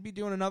 We should be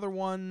doing another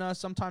one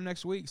sometime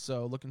next week,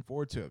 so looking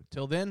forward to it.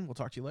 Till then, we'll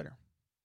talk to you later.